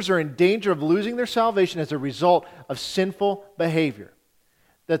believers are in danger of losing their salvation as a result of sinful behavior,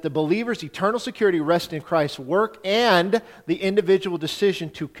 that the believer's eternal security rests in Christ's work and the individual decision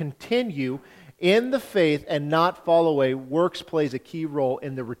to continue in the faith and not fall away. Works plays a key role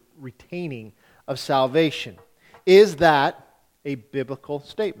in the retaining of salvation. Is that a biblical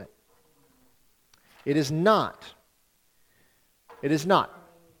statement? It is not. It is not.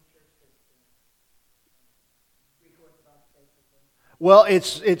 Well,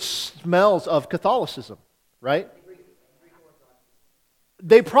 it smells of Catholicism, right?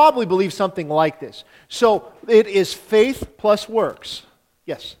 They probably believe something like this. So it is faith plus works.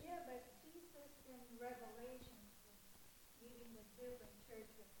 Yes?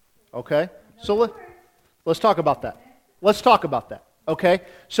 Okay, so let's talk about that. Let's talk about that, okay?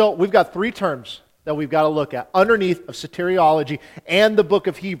 So we've got 3 terms that we've got to look at underneath of soteriology and the book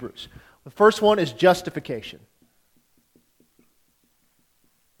of Hebrews. The first one is justification.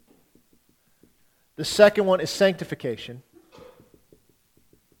 The second one is sanctification.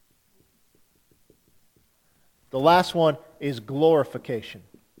 The last one is glorification.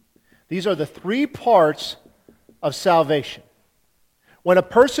 These are the 3 parts of salvation. When a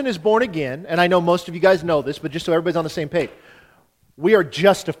person is born again, and I know most of you guys know this, but just so everybody's on the same page, we are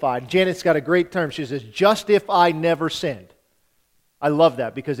justified. Janet's got a great term. She says, just if I never sinned. I love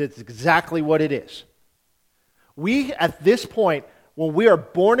that because it's exactly what it is. We, at this point, when we are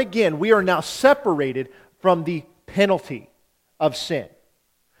born again, we are now separated from the penalty of sin.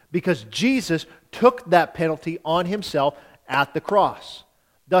 Because Jesus took that penalty on himself at the cross,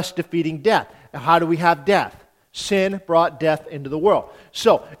 thus defeating death. And how do we have death? Sin brought death into the world.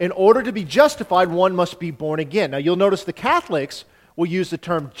 So, in order to be justified, one must be born again. Now, you'll notice the Catholics will use the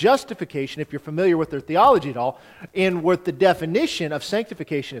term justification, if you're familiar with their theology at all, in what the definition of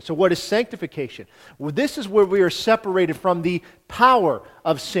sanctification is. So what is sanctification? Well, this is where we are separated from the power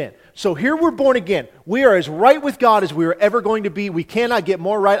of sin. So here we're born again. We are as right with God as we are ever going to be. We cannot get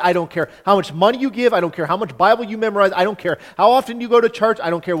more right. I don't care how much money you give. I don't care how much Bible you memorize. I don't care how often you go to church. I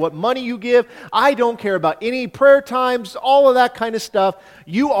don't care what money you give. I don't care about any prayer times, all of that kind of stuff.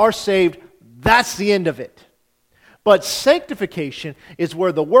 You are saved. That's the end of it. But sanctification is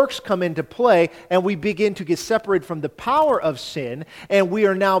where the works come into play and we begin to get separated from the power of sin, and we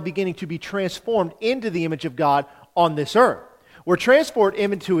are now beginning to be transformed into the image of God on this earth. We're transformed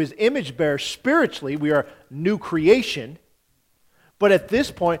into his image bearer spiritually. We are new creation. But at this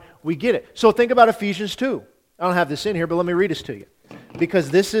point, we get it. So think about Ephesians 2. I don't have this in here, but let me read this to you.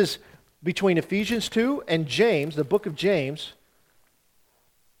 Because this is between Ephesians 2 and James, the book of James.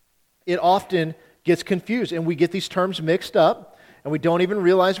 It often gets confused, and we get these terms mixed up, and we don't even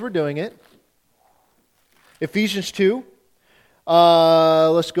realize we're doing it. Ephesians 2,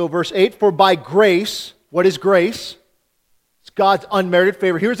 let's go verse 8. For by grace, what is grace? It's God's unmerited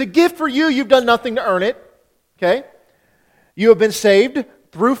favor. Here's a gift for you. You've done nothing to earn it. Okay? You have been saved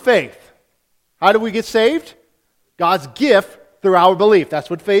through faith. How do we get saved? God's gift through our belief. That's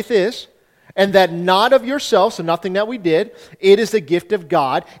what faith is. And that not of yourselves, so nothing that we did. It is the gift of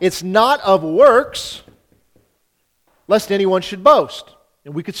God. It's not of works, lest anyone should boast.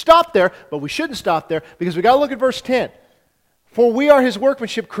 And we could stop there, but we shouldn't stop there because we got to look at verse 10. For we are his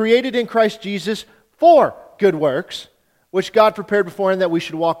workmanship, created in Christ Jesus for good works, which God prepared beforehand that we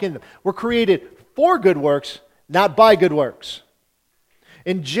should walk in them. We're created for good works, not by good works.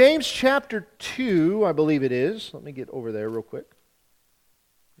 In James chapter 2, I believe it is. Let me get over there real quick.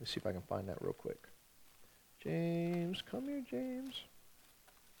 Let's see if I can find that real quick. James, come here, James.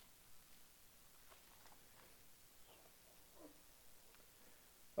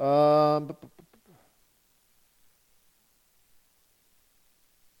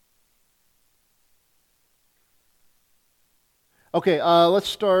 Okay, let's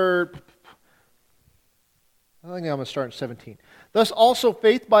start. I think I'm going to start in 17. Thus also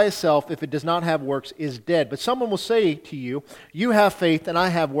faith by itself, if it does not have works, is dead. But someone will say to you, you have faith and I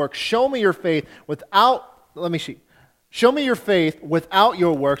have works. Show me your faith without, show me your faith without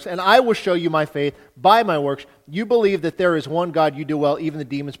your works, and I will show you my faith by my works. You believe that there is one God, you do well, even the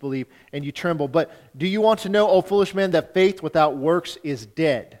demons believe, and you tremble. But do you want to know, O foolish man, that faith without works is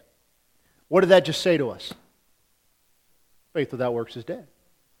dead? What did that just say to us? Faith without works is dead.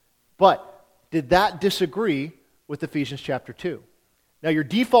 But did that disagree with Ephesians chapter 2? Now your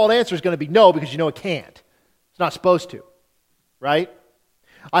default answer is going to be no, because you know it can't. It's not supposed to, right?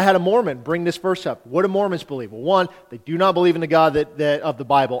 I had a Mormon bring this verse up. What do Mormons believe? Well, one, they do not believe in the God that of the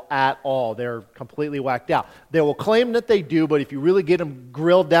Bible at all. They're completely whacked out. They will claim that they do, but if you really get them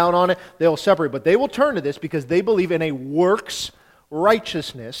grilled down on it, they will separate. But they will turn to this because they believe in a works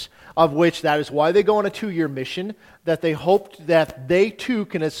righteousness, of which that is why they go on a 2-year mission, that they hoped that they too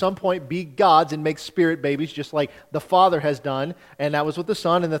can at some point be gods and make spirit babies just like the Father has done, and that was with the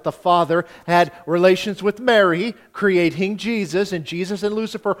Son, and that the Father had relations with Mary, creating Jesus, and Jesus and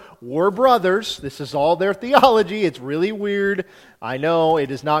Lucifer were brothers. This is all their theology. It's really weird. I know it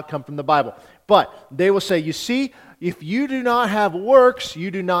does not come from the Bible. But they will say, you see, if you do not have works,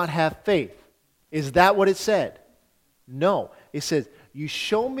 you do not have faith. Is that what it said? No. It says, you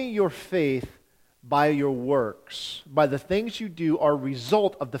show me your faith by your works. By the things you do are a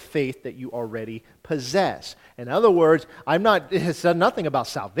result of the faith that you already possess. In other words, it said nothing about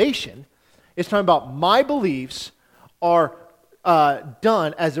salvation. It's talking about my beliefs are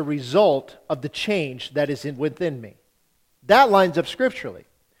done as a result of the change that is within me. That lines up scripturally.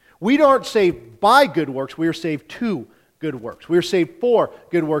 We aren't saved by good works. We are saved to good works. We are saved for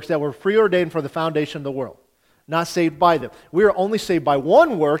good works that were preordained for the foundation of the world. Not saved by them. We are only saved by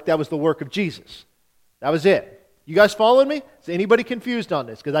one work. That was the work of Jesus. That was it. You guys following me? Is anybody confused on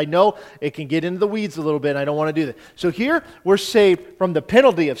this? Because I know it can get into the weeds a little bit, and I don't want to do that. So here, we're saved from the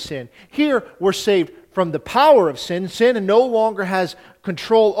penalty of sin. Here, we're saved from the power of sin. Sin no longer has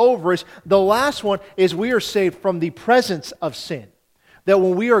control over us. The last one is we are saved from the presence of sin. That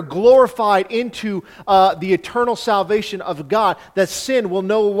when we are glorified into the eternal salvation of God, that sin will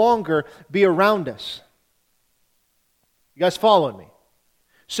no longer be around us. You guys following me?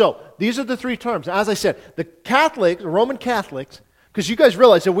 So, these are the three terms. As I said, the Catholics, Roman Catholics, because you guys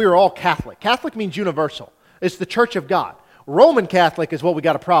realize that we are all Catholic. Catholic means universal. It's the Church of God. Roman Catholic is what we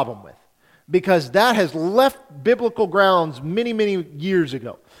got a problem with, because that has left biblical grounds many, many years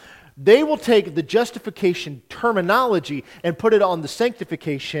ago. They will take the justification terminology and put it on the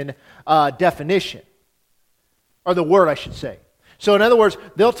sanctification definition, or the word, I should say. So in other words,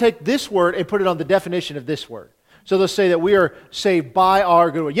 they'll take this word and put it on the definition of this word. So they'll say that we are saved by our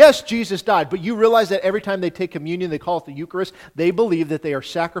good word. Yes, Jesus died, but you realize that every time they take communion, they call it the Eucharist, they believe that they are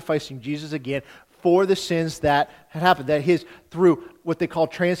sacrificing Jesus again for the sins that had happened. That through what they call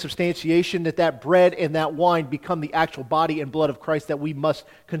transubstantiation, that bread and that wine become the actual body and blood of Christ that we must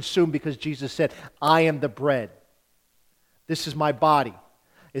consume, because Jesus said, I am the bread. This is my body.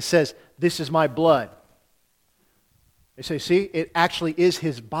 It says, this is my blood. They say, see, it actually is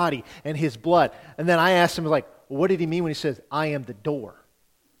his body and his blood. And then I asked them, like, well, what did he mean when he says, I am the door?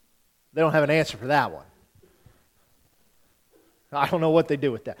 They don't have an answer for that one. I don't know what they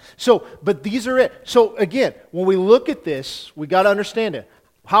do with that. So, but these are it. So again, when we look at this, we got to understand it.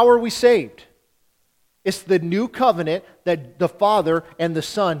 How are we saved? It's the new covenant that the Father and the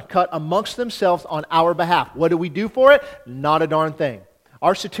Son cut amongst themselves on our behalf. What do we do for it? Not a darn thing.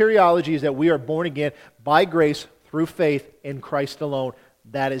 Our soteriology is that we are born again by grace through faith in Christ alone.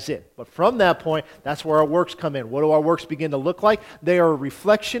 That is it. But from that point, that's where our works come in. What do our works begin to look like? They are a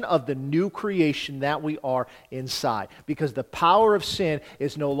reflection of the new creation that we are inside. Because the power of sin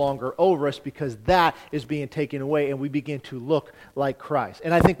is no longer over us, because that is being taken away, and we begin to look like Christ.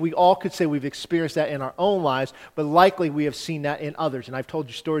 And I think we all could say we've experienced that in our own lives, but likely we have seen that in others. And I've told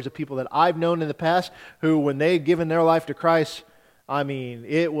you stories of people that I've known in the past who, when they had given their life to Christ, I mean,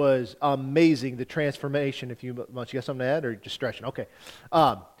 it was amazing, the transformation. If you got something to add, or just stretching? Okay.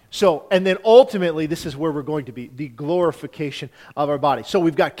 And then ultimately, this is where we're going to be, the glorification of our body. So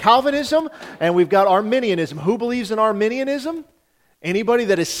we've got Calvinism and we've got Arminianism. Who believes in Arminianism? Anybody?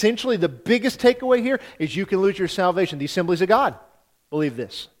 That essentially the biggest takeaway here is you can lose your salvation. The Assemblies of God believe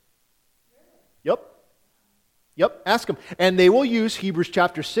this. Yep, ask them. And they will use Hebrews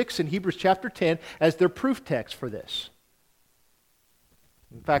chapter 6 and Hebrews chapter 10 as their proof text for this.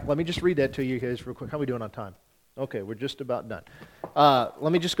 In fact, let me just read that to you guys real quick. How are we doing on time? Okay, we're just about done. Let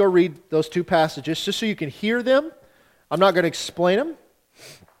me just go read those two passages just so you can hear them. I'm not going to explain them.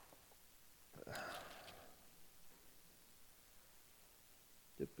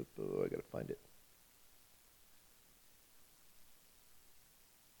 I got to find it.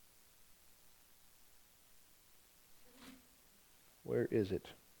 Where is it?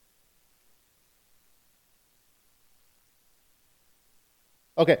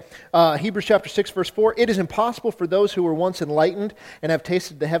 Okay, Hebrews chapter 6, verse 4. It is impossible for those who were once enlightened and have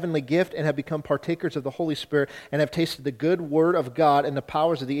tasted the heavenly gift and have become partakers of the Holy Spirit and have tasted the good word of God and the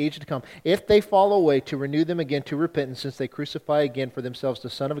powers of the age to come, if they fall away, to renew them again to repentance, since they crucify again for themselves the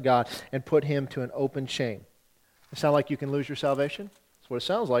Son of God and put him to an open shame. Does it sound like you can lose your salvation? That's what it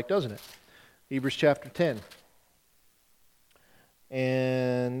sounds like, doesn't it? Hebrews chapter 10.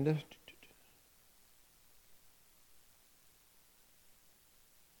 And to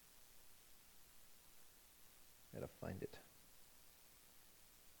find it.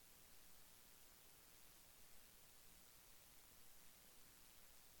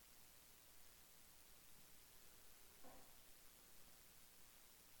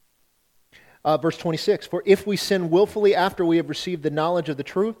 Verse 26, for if we sin willfully after we have received the knowledge of the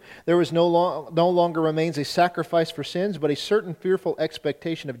truth, there is no longer remains a sacrifice for sins, but a certain fearful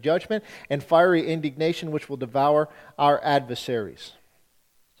expectation of judgment and fiery indignation which will devour our adversaries.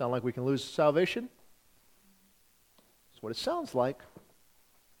 Sound like we can lose salvation? That's what it sounds like.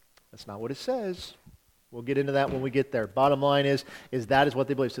 That's not what it says. We'll get into that when we get there. Bottom line is that is what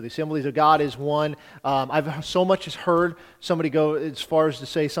they believe. So the Assemblies of God is one. I've so much as heard somebody go as far as to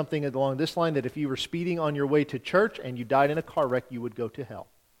say something along this line, that if you were speeding on your way to church and you died in a car wreck, you would go to hell.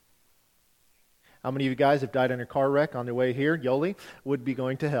 How many of you guys have died in a car wreck on their way here? Yoli would be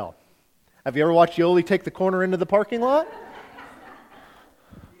going to hell. Have you ever watched Yoli take the corner into the parking lot?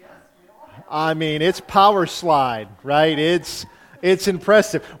 I mean, it's power slide, right? It's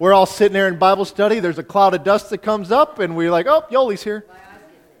impressive. We're all sitting there in Bible study. There's a cloud of dust that comes up, and we're like, oh, Yoli's here.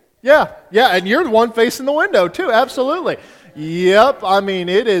 Yeah, and you're the one facing the window, too. Absolutely. Yep, I mean,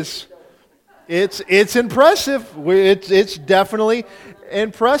 it's impressive. It's definitely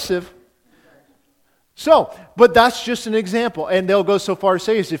impressive. So, but that's just an example. And they'll go so far as to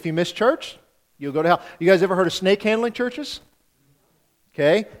say, is if you miss church, you'll go to hell. You guys ever heard of snake handling churches?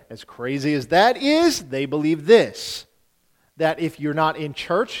 Okay? As crazy as that is, they believe this, that if you're not in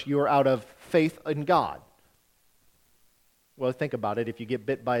church, you're out of faith in God. Well, think about it. If you get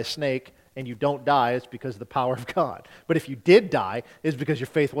bit by a snake and you don't die, it's because of the power of God. But if you did die, it's because your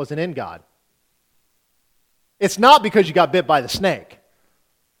faith wasn't in God. It's not because you got bit by the snake.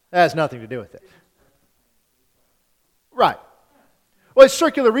 That has nothing to do with it. Right. Well, it's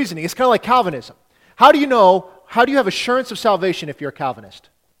circular reasoning. It's kind of like Calvinism. How do you have assurance of salvation if you're a Calvinist?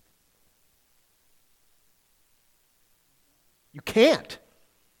 You can't.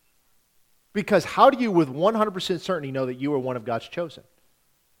 Because how do you with 100% certainty know that you are one of God's chosen?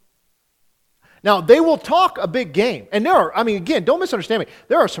 Now, they will talk a big game. And again, don't misunderstand me.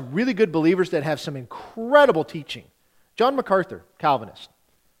 There are some really good believers that have some incredible teaching. John MacArthur, Calvinist.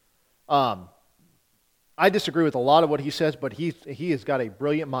 I disagree with a lot of what he says, but he has got a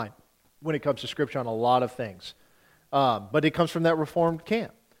brilliant mind when it comes to Scripture on a lot of things. But it comes from that Reformed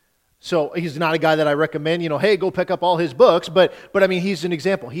camp. So he's not a guy that I recommend, hey, go pick up all his books. But I mean, he's an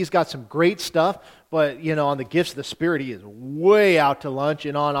example. He's got some great stuff, but, on the gifts of the Spirit, he is way out to lunch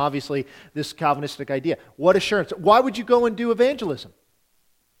and on, obviously, this Calvinistic idea. What assurance? Why would you go and do evangelism?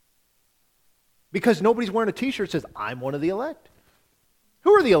 Because nobody's wearing a t-shirt that says, I'm one of the elect.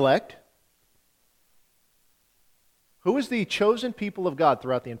 Who are the elect? Who is the chosen people of God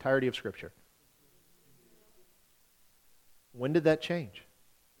throughout the entirety of Scripture? When did that change?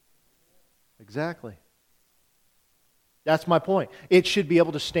 Exactly. That's my point. It should be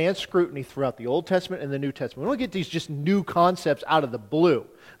able to stand scrutiny throughout the Old Testament and the New Testament. We don't get these just new concepts out of the blue.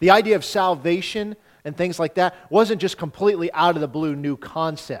 The idea of salvation and things like that wasn't just completely out of the blue new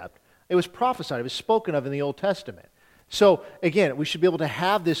concept. It was prophesied. It was spoken of in the Old Testament. So, again, we should be able to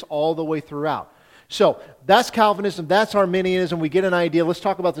have this all the way throughout. So, that's Calvinism, that's Arminianism. We get an idea. Let's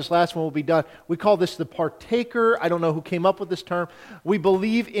talk about this last one, we'll be done. We call this the partaker. I don't know who came up with this term. We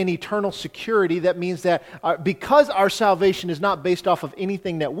believe in eternal security. That means that because our salvation is not based off of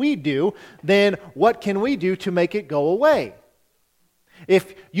anything that we do, then what can we do to make it go away?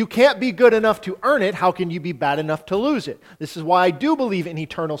 If you can't be good enough to earn it, how can you be bad enough to lose it? This is why I do believe in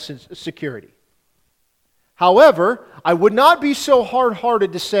eternal security. However, I would not be so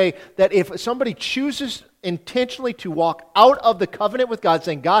hard-hearted to say that if somebody chooses intentionally to walk out of the covenant with God,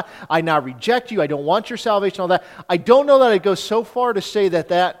 saying, God, I now reject you, I don't want your salvation, all that, I don't know that I'd go so far to say that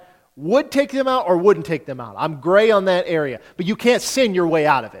that would take them out or wouldn't take them out. I'm gray on that area. But you can't sin your way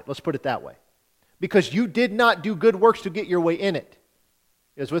out of it. Let's put it that way. Because you did not do good works to get your way in it.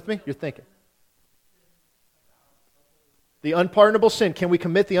 You guys with me? You're thinking. The unpardonable sin. Can we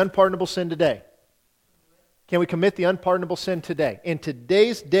commit the unpardonable sin today? Can we commit the unpardonable sin today? In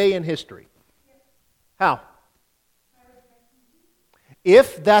today's day in history? How?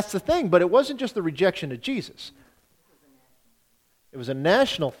 If that's the thing, but it wasn't just the rejection of Jesus. It was a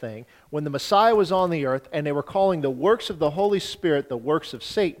national thing when the Messiah was on the earth and they were calling the works of the Holy Spirit the works of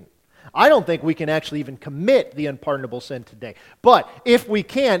Satan. I don't think we can actually even commit the unpardonable sin today. But if we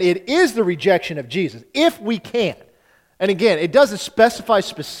can, it is the rejection of Jesus. If we can. And again, it doesn't specify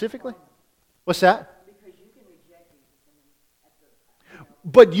specifically. What's that?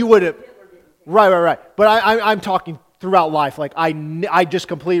 But you would have, right. But I'm talking throughout life. Like I just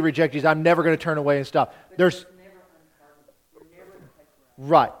completely reject Jesus. I'm never going to turn away and stuff.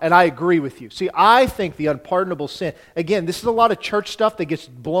 Right, and I agree with you. See, I think the unpardonable sin, again, this is a lot of church stuff that gets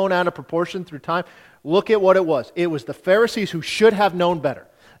blown out of proportion through time. Look at what it was. It was the Pharisees who should have known better.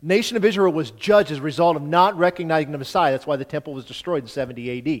 Nation of Israel was judged as a result of not recognizing the Messiah. That's why the temple was destroyed in 70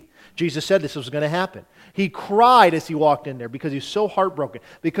 A.D. Jesus said this was going to happen. He cried as he walked in there because he was so heartbroken,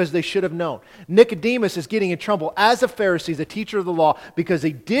 because they should have known. Nicodemus is getting in trouble as a Pharisee, as a teacher of the law, because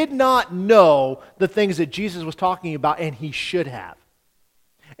they did not know the things that Jesus was talking about, and he should have.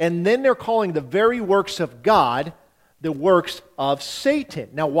 And then they're calling the very works of God the works of Satan.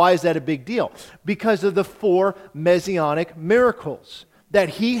 Now, why is that a big deal? Because of the 4 messianic miracles that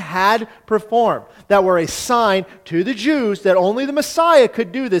he had performed, that were a sign to the Jews that only the Messiah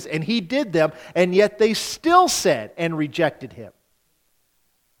could do this, and he did them, and yet they still said and rejected him.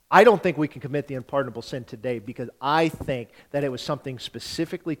 I don't think we can commit the unpardonable sin today, because I think that it was something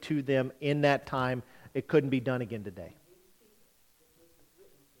specifically to them in that time. It couldn't be done again today.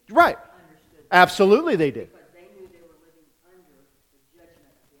 Right. Absolutely they did. Because they knew they were living under the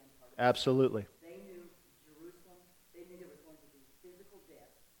judgment of the unpardonable. Absolutely. They knew Jerusalem, they knew there was going to be physical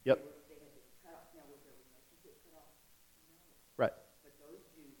death. Yep. They had been cut off. Now, was their relationship cut off? No. Right. But those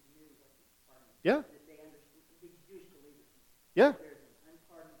Jews knew what the unpardonable sin. Yeah. That they understood, these Jewish believers. Yeah. There's an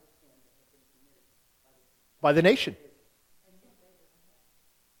unpardonable sin that had been committed By the nation.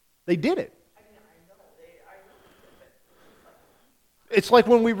 They did it. It's like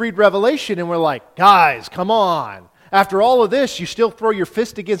when we read Revelation and we're like, guys, come on. After all of this, you still throw your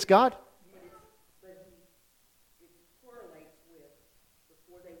fist against God? It correlates with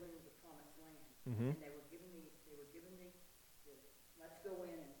before they went into the promised land, and they were given the let's go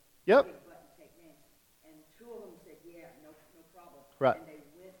in and Yep. big button take names. And two of them said, yeah, no problem. Right. And they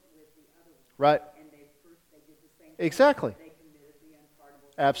went with the other one. Right. And they did the same thing. Exactly. They committed the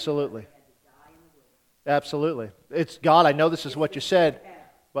unpardonable. Absolutely. They had to die in the wilderness. Absolutely. It's God, I know this is what you said,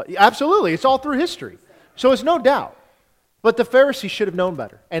 but absolutely, it's all through history. So it's no doubt. But the Pharisees should have known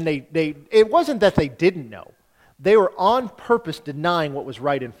better. And it wasn't that they didn't know. They were on purpose denying what was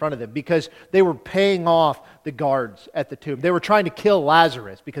right in front of them because they were paying off the guards at the tomb. They were trying to kill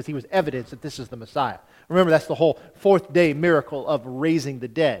Lazarus because he was evidence that this is the Messiah. Remember, that's the whole fourth day miracle of raising the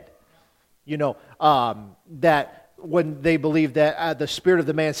dead. You know, that when they believed that the spirit of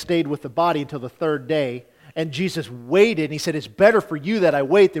the man stayed with the body until the third day, and Jesus waited, and he said, it's better for you that I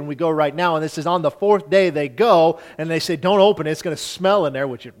wait than we go right now. And this is on the fourth day they go, and they say, don't open it, it's going to smell in there,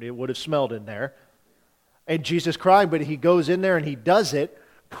 which it would have smelled in there. And Jesus cried, but he goes in there and he does it,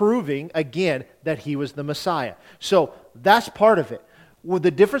 proving, again, that he was the Messiah. So that's part of it. Well,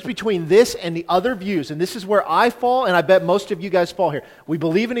 the difference between this and the other views, and this is where I fall, and I bet most of you guys fall here. We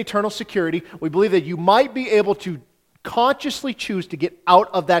believe in eternal security. We believe that you might be able to consciously choose to get out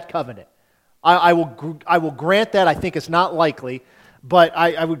of that covenant. I will grant that. I think it's not likely, but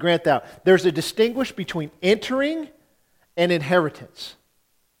I would grant that. There's a distinguish between entering and inheritance.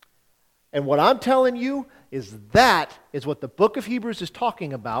 And what I'm telling you is that is what the book of Hebrews is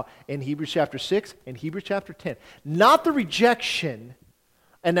talking about in Hebrews chapter 6 and Hebrews chapter 10. Not the rejection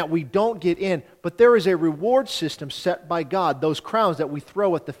and that we don't get in, but there is a reward system set by God. Those crowns that we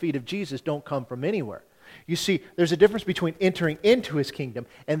throw at the feet of Jesus don't come from anywhere. You see, there's a difference between entering into his kingdom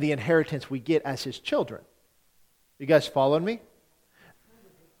and the inheritance we get as his children. You guys following me?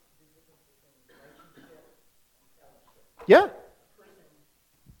 Yeah.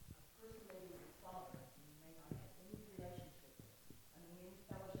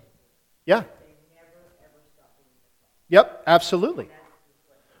 Yeah. Yep, absolutely.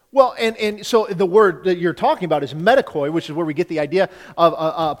 Well, and so the word that you're talking about is medikoi, which is where we get the idea of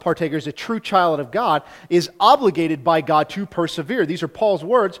a partaker as a true child of God, is obligated by God to persevere. These are Paul's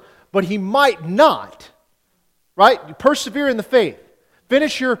words, but he might not, right? Persevere in the faith.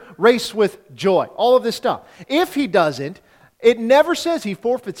 Finish your race with joy. All of this stuff. If he doesn't, it never says he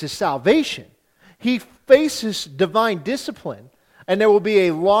forfeits his salvation. He faces divine discipline, and there will be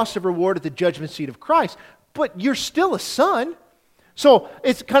a loss of reward at the judgment seat of Christ. But you're still a son. So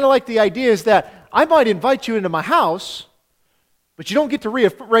it's kind of like the idea is that I might invite you into my house, but you don't get to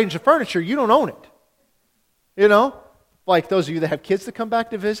rearrange the furniture. You don't own it. You know? Like those of you that have kids that come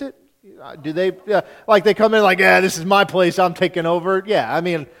back to visit, do they, like they come in like, yeah, this is my place, I'm taking over. Yeah, I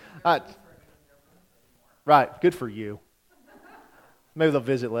mean, right, good for you. Maybe they'll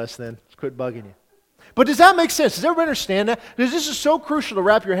visit less then. Just quit bugging you. But does that make sense? Does everybody understand that? Because this is so crucial to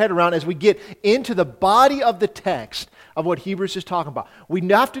wrap your head around as we get into the body of the text of what Hebrews is talking about. We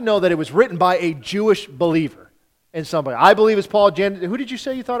have to know that it was written by a Jewish believer and somebody. I believe it's Paul. Jen, who did you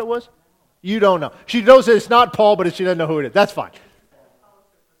say you thought it was? You don't know. She knows that it's not Paul, but she doesn't know who it is. That's fine.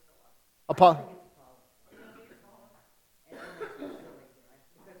 Paul.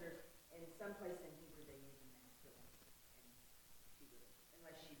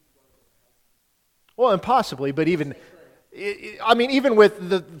 Well, and possibly, but even, I mean, even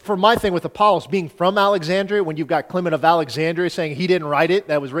with for my thing with Apollos being from Alexandria, when you've got Clement of Alexandria saying he didn't write it,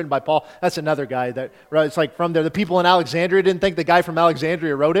 that was written by Paul, that's another guy that, right, it's like from there. The people in Alexandria didn't think the guy from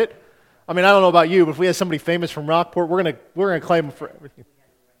Alexandria wrote it. I mean, I don't know about you, but if we had somebody famous from Rockport, we're gonna claim him for everything.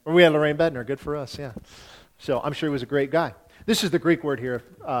 Or we had Lorraine Bednar, good for us, yeah. So I'm sure he was a great guy. This is the Greek word here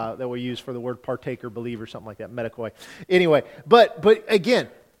that we use for the word partaker, believer, something like that, medikoi. Anyway, but again,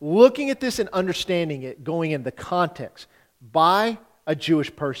 looking at this and understanding it, going in the context by a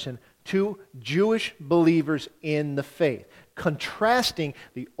Jewish person to Jewish believers in the faith, contrasting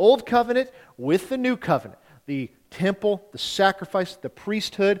the old covenant with the new covenant, the temple, the sacrifice, the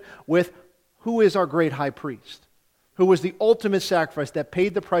priesthood, with who is our great high priest, who was the ultimate sacrifice that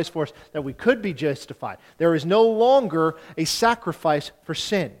paid the price for us that we could be justified. There is no longer a sacrifice for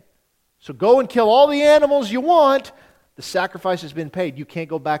sin. So go and kill all the animals you want. The sacrifice has been paid. You can't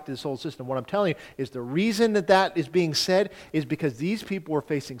go back to this old system. What I'm telling you is the reason that is being said is because these people were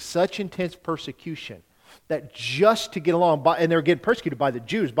facing such intense persecution that just to get along, and they're getting persecuted by the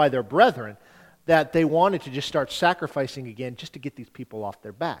Jews, by their brethren, that they wanted to just start sacrificing again just to get these people off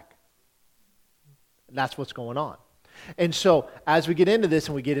their back. And that's what's going on. And so, as we get into this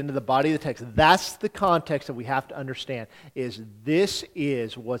and we get into the body of the text, that's the context that we have to understand, is this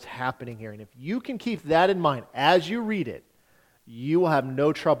is what's happening here. And if you can keep that in mind as you read it, you will have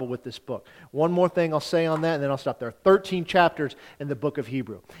no trouble with this book. One more thing I'll say on that, and then I'll stop. There are 13 chapters in the book of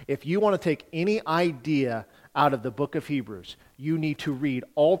Hebrew. If you want to take any idea out of the book of Hebrews, you need to read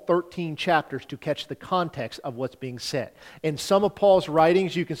all 13 chapters to catch the context of what's being said. In some of Paul's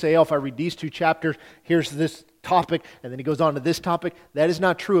writings, you can say, oh, if I read these 2 chapters, here's this topic, and then he goes on to this topic. That is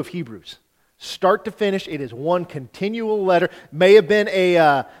not true of Hebrews. Start to finish, it is one continual letter. May have been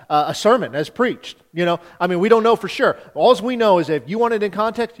a sermon as preached. We don't know for sure. All we know is that if you want it in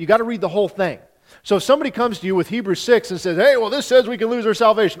context, you got to read the whole thing. So if somebody comes to you with Hebrews 6 and says, hey, well, this says we can lose our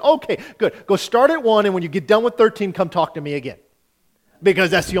salvation. Okay, good. Go start at 1, and when you get done with 13, come talk to me again.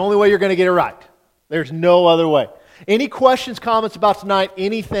 Because that's the only way you're going to get it right. There's no other way. Any questions, comments about tonight?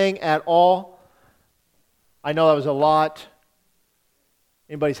 Anything at all? I know that was a lot.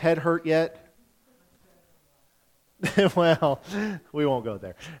 Anybody's head hurt yet? Well, we won't go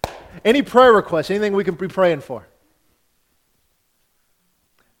there. Any prayer requests? Anything we can be praying for?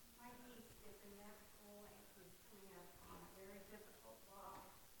 My niece is in medical and she's coming up on a very difficult loss.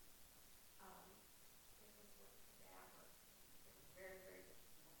 It was with cadaver. It was very, very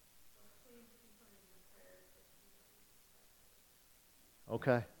difficult. So please keep her in your prayers that she will be successful.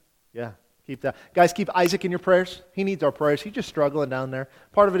 Okay. Yeah. Keep that. Guys, keep Isaac in your prayers. He needs our prayers. He's just struggling down there.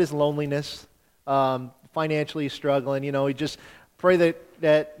 Part of it is loneliness. Financially he's struggling. He just pray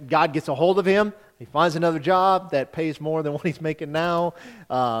that God gets a hold of him. He finds another job that pays more than what he's making now.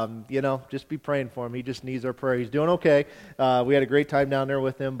 Just be praying for him. He just needs our prayer. He's doing okay. We had a great time down there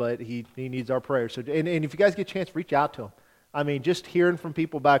with him, but he needs our prayers. So, and if you guys get a chance, reach out to him. Just hearing from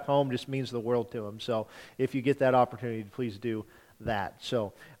people back home just means the world to him. So if you get that opportunity, please do that.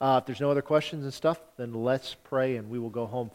 So if there's no other questions and stuff, then let's pray and we will go home.